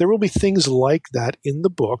 There will be things like that in the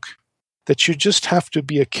book that you just have to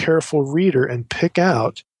be a careful reader and pick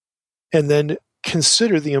out and then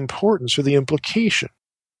consider the importance or the implication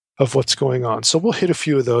of what's going on. So we'll hit a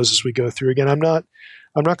few of those as we go through. Again, I'm not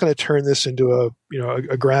going to turn this into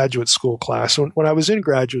a graduate school class. When I was in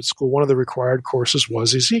graduate school, one of the required courses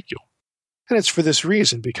was Ezekiel. And it's for this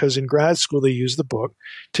reason, because in grad school they use the book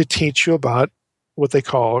to teach you about what they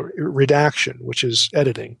call redaction, which is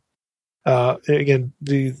editing. Again,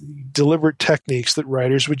 the deliberate techniques that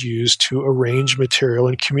writers would use to arrange material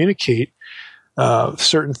and communicate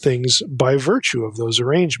certain things by virtue of those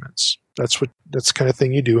arrangements. That's the kind of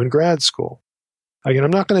thing you do in grad school. Again,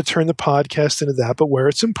 I'm not going to turn the podcast into that, but where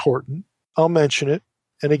it's important, I'll mention it.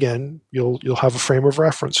 And again, you'll have a frame of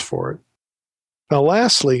reference for it. Now,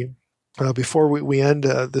 lastly, before we end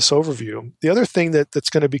this overview, the other thing that's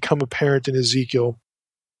going to become apparent in Ezekiel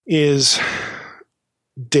is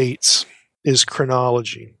dates, is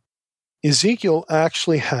chronology. Ezekiel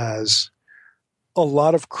actually has a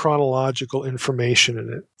lot of chronological information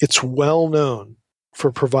in it. It's well known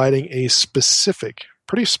for providing a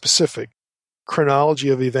pretty specific chronology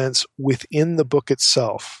of events within the book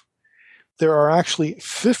itself. There are actually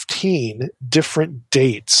 15 different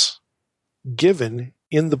dates given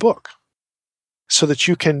in the book, so that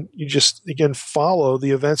you just again follow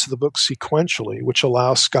the events of the book sequentially, which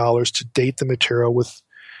allows scholars to date the material with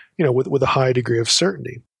a high degree of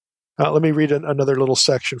certainty. Let me read another little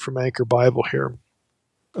section from Anchor Bible here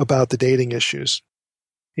about the dating issues.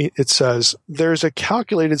 It says, there's a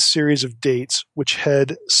calculated series of dates which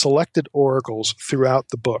head selected oracles throughout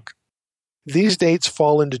the book. These dates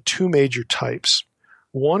fall into 2 major types.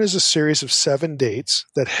 One is a series of 7 dates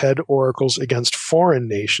that head oracles against foreign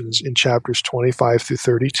nations in chapters 25 through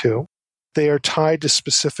 32. They are tied to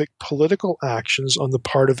specific political actions on the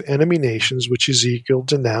part of enemy nations which Ezekiel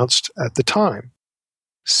denounced at the time.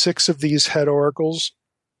 6 of these head oracles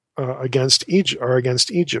are against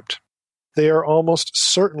Egypt. They are almost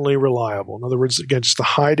certainly reliable. In other words, again, just a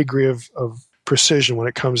high degree of precision when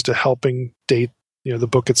it comes to helping date the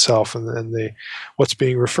book itself and what's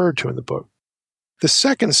being referred to in the book. The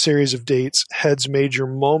second series of dates heads major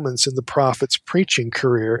moments in the prophet's preaching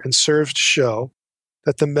career and serves to show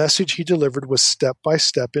that the message he delivered was step by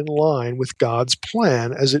step in line with God's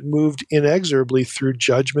plan as it moved inexorably through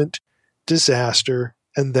judgment, disaster,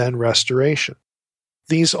 and then restoration.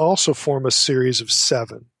 These also form a series of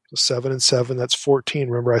 7. So 7 and 7, that's 14.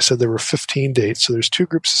 Remember I said there were 15 dates, so there's 2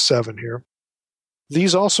 groups of 7 here.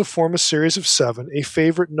 These also form a series of 7, a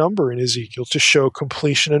favorite number in Ezekiel to show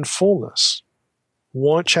completion and fullness.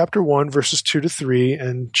 Chapter 1, verses 2 to 3,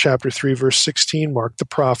 and chapter 3, verse 16 mark the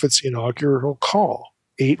prophet's inaugural call.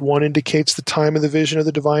 8:1 indicates the time of the vision of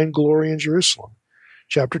the divine glory in Jerusalem.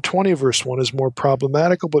 Chapter 20, verse 1 is more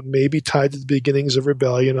problematical, but may be tied to the beginnings of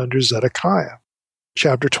rebellion under Zedekiah.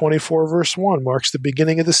 Chapter 24, verse 1 marks the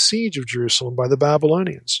beginning of the siege of Jerusalem by the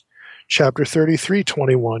Babylonians. Chapter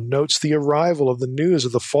 33:21 notes the arrival of the news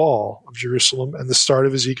of the fall of Jerusalem and the start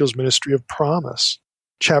of Ezekiel's ministry of promise.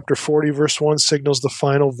 Chapter 40, verse 1 signals the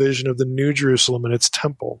final vision of the New Jerusalem and its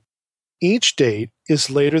temple. Each date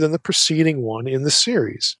is later than the preceding one in the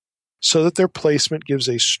series, so that their placement gives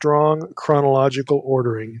a strong chronological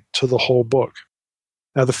ordering to the whole book.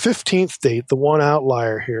 Now, the 15th date, the one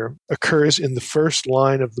outlier here, occurs in the first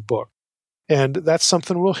line of the book. And that's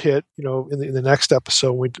something we'll hit, in the next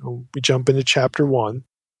episode when we jump into chapter 1,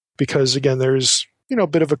 because, again, there's, a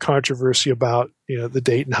bit of a controversy about, the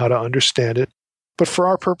date and how to understand it. But for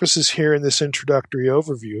our purposes here in this introductory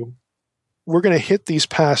overview, we're going to hit these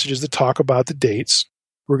passages that talk about the dates.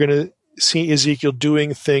 We're going to see Ezekiel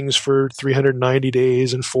doing things for 390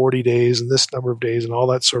 days and 40 days and this number of days and all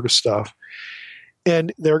that sort of stuff.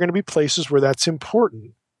 And there are going to be places where that's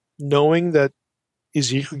important, knowing that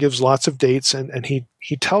Ezekiel gives lots of dates and he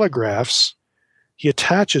telegraphs, he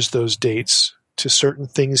attaches those dates to certain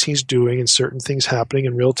things he's doing and certain things happening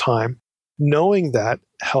in real time. Knowing that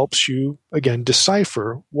helps you, again,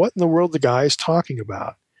 decipher what in the world the guy is talking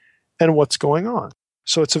about and what's going on.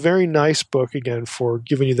 So it's a very nice book, again, for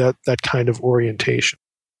giving you that kind of orientation.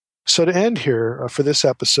 So to end here for this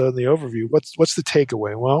episode and the overview, what's the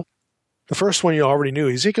takeaway? Well, the first one you already knew.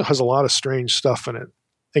 Ezekiel has a lot of strange stuff in it.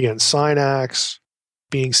 Again, sign acts,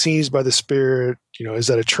 being seized by the Spirit. Is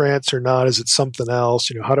that a trance or not? Is it something else?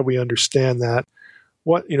 How do we understand that?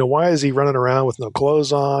 Why is he running around with no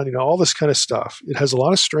clothes on? All this kind of stuff. It has a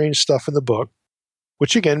lot of strange stuff in the book,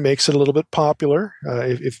 which again makes it a little bit popular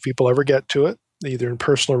if people ever get to it, either in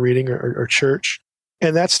personal reading or church.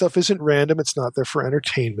 And that stuff isn't random. It's not there for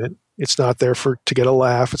entertainment. It's not there to get a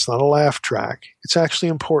laugh. It's not a laugh track. It's actually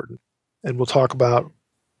important. And we'll talk about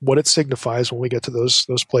what it signifies when we get to those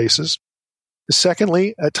places.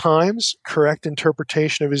 Secondly, at times, correct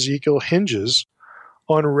interpretation of Ezekiel hinges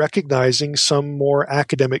on recognizing some more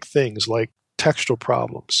academic things like textual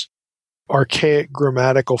problems, archaic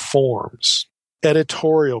grammatical forms,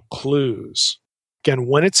 editorial clues. Again,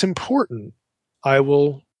 when it's important, I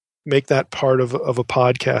will make that part of a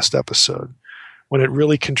podcast episode, when it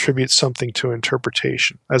really contributes something to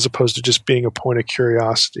interpretation, as opposed to just being a point of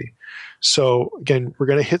curiosity. So again, we're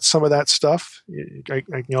going to hit some of that stuff. I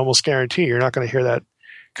can almost guarantee you're not going to hear that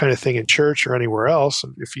kind of thing in church or anywhere else,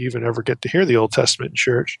 if you even ever get to hear the Old Testament in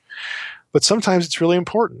church. But sometimes it's really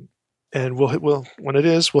important, and when it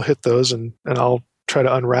is, we'll hit those, and I'll try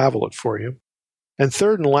to unravel it for you. And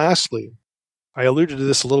third and lastly, I alluded to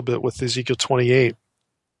this a little bit with Ezekiel 28.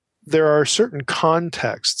 There are certain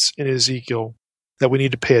contexts in Ezekiel that we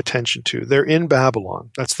need to pay attention to. They're in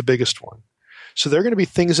Babylon. That's the biggest one. So there are going to be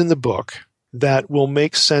things in the book that will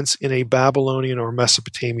make sense in a Babylonian or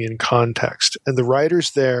Mesopotamian context. And the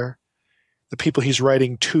writers there, the people he's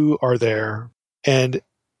writing to are there. And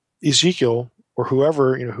Ezekiel, or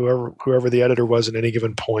whoever the editor was at any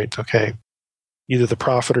given point, okay, either the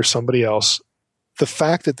prophet or somebody else, the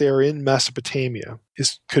fact that they are in Mesopotamia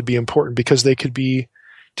could be important, because they could be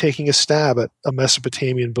taking a stab at a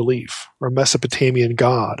Mesopotamian belief or a Mesopotamian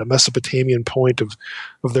god, a Mesopotamian point of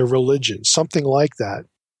their religion, something like that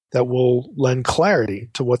will lend clarity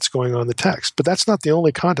to what's going on in the text. But that's not the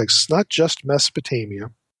only context. It's not just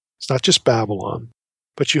Mesopotamia. It's not just Babylon.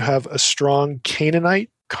 But you have a strong Canaanite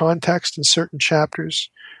context in certain chapters.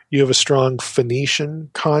 You have a strong Phoenician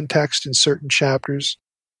context in certain chapters.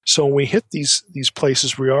 So when we hit these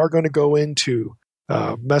places, we are going to go into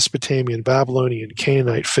Mesopotamian, Babylonian,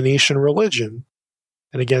 Canaanite, Phoenician religion.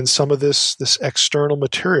 And again, some of this external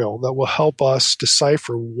material that will help us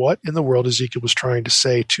decipher what in the world Ezekiel was trying to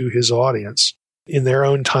say to his audience in their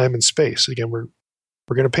own time and space. Again, we're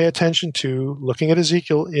going to pay attention to looking at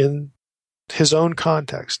Ezekiel in his own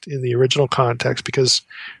context, in the original context, because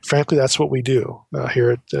frankly, that's what we do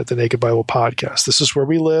here at the Naked Bible Podcast. This is where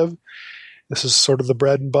we live. This is sort of the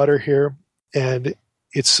bread and butter here. And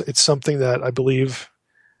it's something that I believe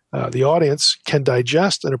the audience can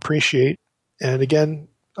digest and appreciate. And again,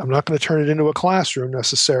 I'm not going to turn it into a classroom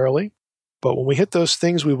necessarily, but when we hit those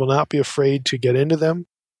things, we will not be afraid to get into them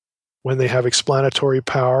when they have explanatory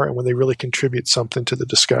power and when they really contribute something to the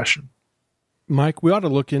discussion. Mike, we ought to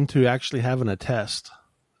look into actually having a test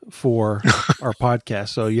for our podcast.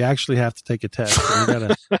 So you actually have to take a test.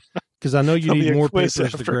 Because I know you need more papers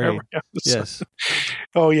to grade. Yes.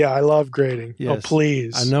 Oh, yeah. I love grading. Yes. Oh,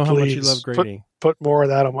 please. I know how much you love grading. put more of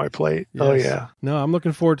that on my plate. Yes. Oh, yeah. No, I'm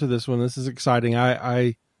looking forward to this one. This is exciting.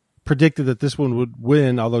 I predicted that this one would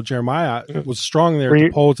win, although Jeremiah was strong there at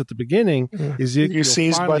the polls at the beginning. Ezekiel you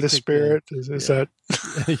seized by the Spirit? Is that?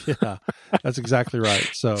 Yeah, that's exactly right.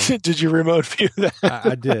 So, did you remote view that?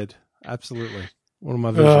 I did. Absolutely. One of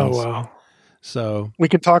my visions. Oh, wow. So we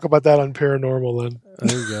can talk about that on Paranormal then.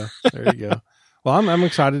 There you go. There you go. Well, I'm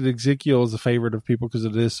excited. Ezekiel is a favorite of people because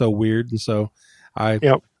it is so weird. And so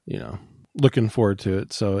looking forward to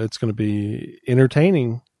it. So it's going to be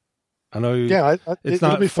entertaining. I know it's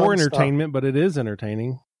not for entertainment, but it is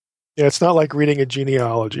entertaining. Yeah, it's not like reading a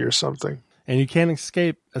genealogy or something. And you can't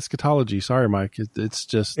escape eschatology. Sorry, Mike. It's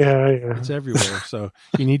just it's everywhere. So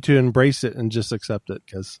you need to embrace it and just accept it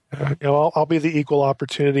because I'll be the equal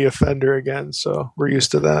opportunity offender again. So we're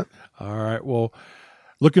used to that. All right. Well,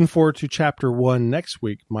 looking forward to chapter 1 next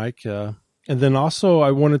week, Mike. And then also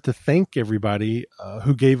I wanted to thank everybody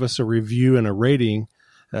who gave us a review and a rating.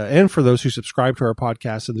 And for those who subscribe to our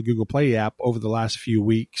podcast in the Google Play app over the last few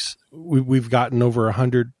weeks, we've gotten over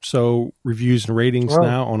 100 so reviews and ratings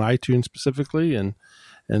now on iTunes specifically,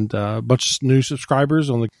 and a bunch of new subscribers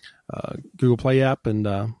on the Google Play app,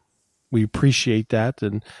 and we appreciate that.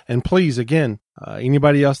 And please, again,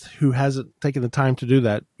 anybody else who hasn't taken the time to do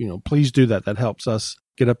that, please do that. That helps us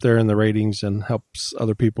get up there in the ratings and helps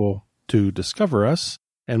other people to discover us.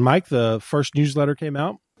 And Mike, the first newsletter came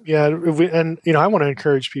out. Yeah, I want to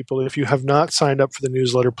encourage people, if you have not signed up for the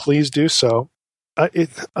newsletter, please do so.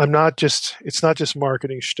 It's not just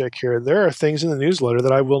marketing shtick here. There are things in the newsletter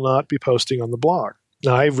that I will not be posting on the blog.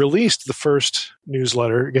 Now, I released the first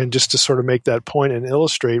newsletter, again, just to sort of make that point and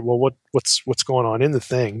illustrate, what's going on in the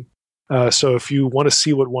thing. So if you want to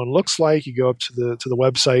see what one looks like, you go up to the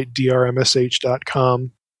website,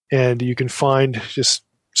 drmsh.com, and you can just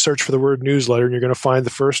search for the word newsletter, and you're going to find the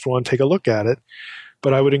first one. Take a look at it.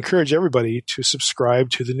 But I would encourage everybody to subscribe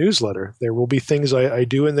to the newsletter. There will be things I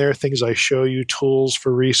do in there, things I show you, tools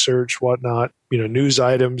for research, whatnot, news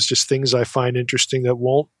items, just things I find interesting that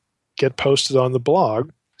won't get posted on the blog.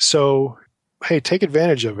 So, hey, take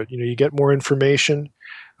advantage of it. You get more information.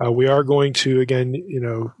 We are going to, again,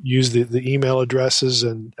 use the email addresses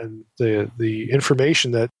and the information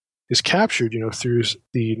that is captured, through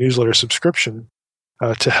the newsletter subscription.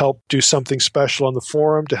 To help do something special on the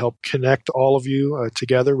forum, to help connect all of you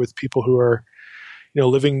together with people who are,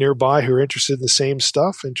 living nearby, who are interested in the same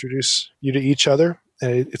stuff, introduce you to each other.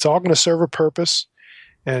 It's all going to serve a purpose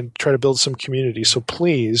and try to build some community. So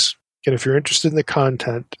please, again, if you're interested in the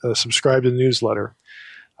content, subscribe to the newsletter.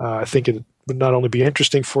 I think it would not only be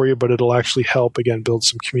interesting for you, but it'll actually help, again, build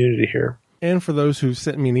some community here. And for those who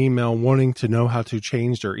sent me an email wanting to know how to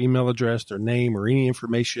change their email address, their name, or any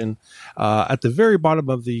information, at the very bottom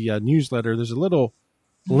of the newsletter, there's a little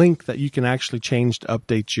link that you can actually change to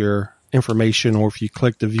update your information, or if you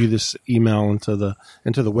click to view this email into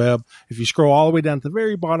the web, if you scroll all the way down to the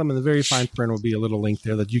very bottom, in the very fine print will be a little link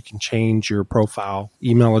there that you can change your profile,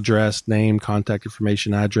 email address, name, contact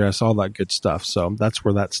information, address, all that good stuff. So that's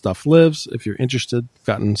where that stuff lives. If you're interested,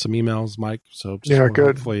 gotten some emails, Mike. So good.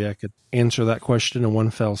 Hopefully I could answer that question in one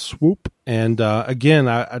fell swoop. And again,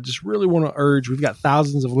 I just really want to urge, we've got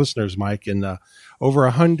thousands of listeners, Mike, and over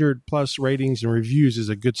 100 plus ratings and reviews is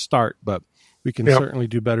a good start, but we can certainly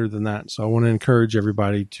do better than that. So I want to encourage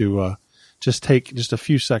everybody to just take just a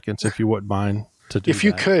few seconds, if you wouldn't mind, to do that. If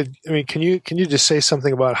you could, can you just say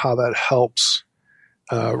something about how that helps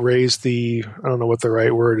raise the, I don't know what the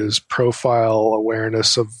right word is, profile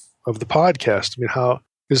awareness of the podcast?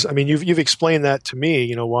 You've explained that to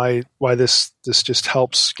me, why this just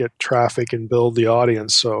helps get traffic and build the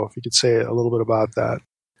audience. So if you could say a little bit about that.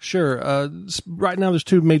 Sure. Right now there's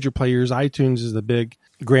two major players. iTunes is the big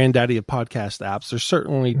granddaddy of podcast apps. There's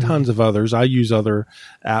certainly tons of others. I use other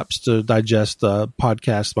apps to digest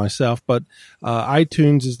podcasts myself, but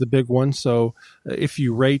iTunes is the big one. So if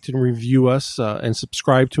you rate and review us and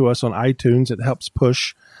subscribe to us on iTunes, it helps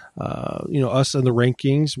push us in the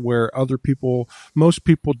rankings where most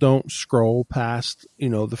people don't scroll past,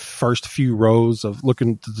 the first few rows of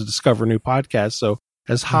looking to discover new podcasts. So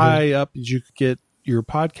as high up as you could get your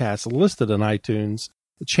podcast listed on iTunes,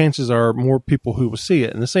 the chances are more people who will see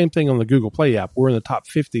it. And the same thing on the Google Play app. We're in the top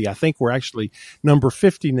 50. I think we're actually number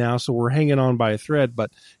 50 now, so we're hanging on by a thread.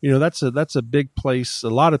 But that's a big place.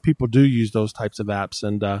 A lot of people do use those types of apps,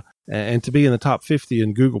 and to be in the top 50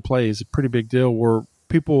 in Google Play is a pretty big deal. Where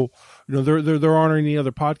people, there aren't any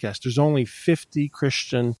other podcasts. There's only 50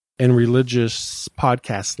 Christian and religious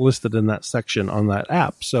podcasts listed in that section on that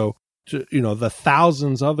app. So the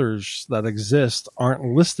thousands others that exist aren't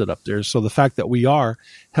listed up there. So the fact that we are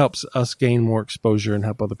helps us gain more exposure and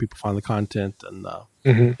help other people find the content and all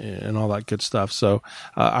that good stuff. So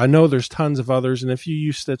I know there's tons of others, and if you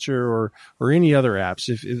use Stitcher or any other apps,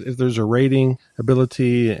 if there's a rating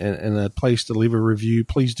ability and a place to leave a review,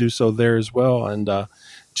 please do so there as well. And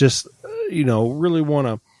really want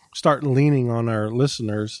to start leaning on our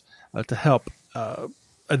listeners to help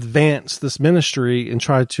advance this ministry and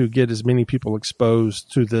try to get as many people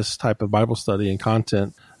exposed to this type of Bible study and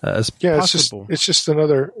content as possible. It's just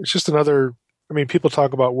another. I mean, people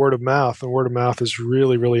talk about word of mouth, and word of mouth is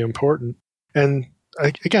really, really important. And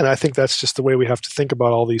again, I think that's just the way we have to think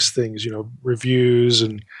about all these things. Reviews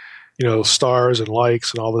and stars and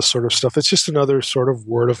likes and all this sort of stuff. It's just another sort of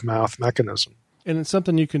word of mouth mechanism. And it's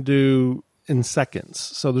something you can do in seconds.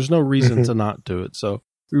 So there's no reason to not do it. So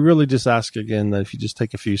we really just ask again that if you just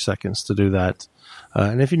take a few seconds to do that.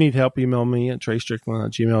 And if you need help, email me at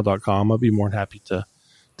treystrickland@gmail.com. I'll be more than happy to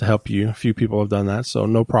help you. A few people have done that, so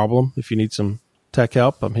no problem. If you need some tech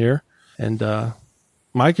help, I'm here. And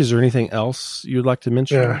Mike, is there anything else you'd like to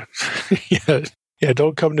mention? Yeah,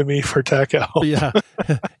 don't come to me for tech help. Yeah,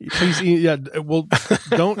 please. Well,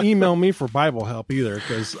 don't email me for Bible help either,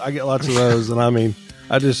 because I get lots of those. And I mean,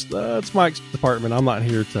 it's Mike's department. I'm not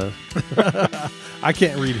here to. I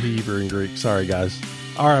can't read Hebrew and Greek. Sorry, guys.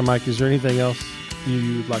 All right, Mike, is there anything else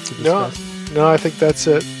you'd like to discuss? No, I think that's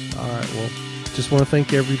it. All right, well, just want to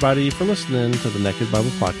thank everybody for listening to the Naked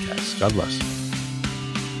Bible Podcast. God bless.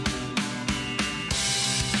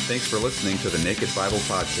 Thanks for listening to the Naked Bible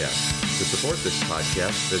Podcast. To support this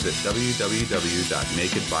podcast, visit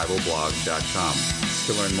www.nakedbibleblog.com.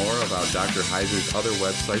 To learn more about Dr. Heiser's other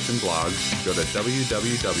websites and blogs, go to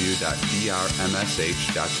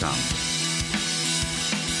www.drmsh.com.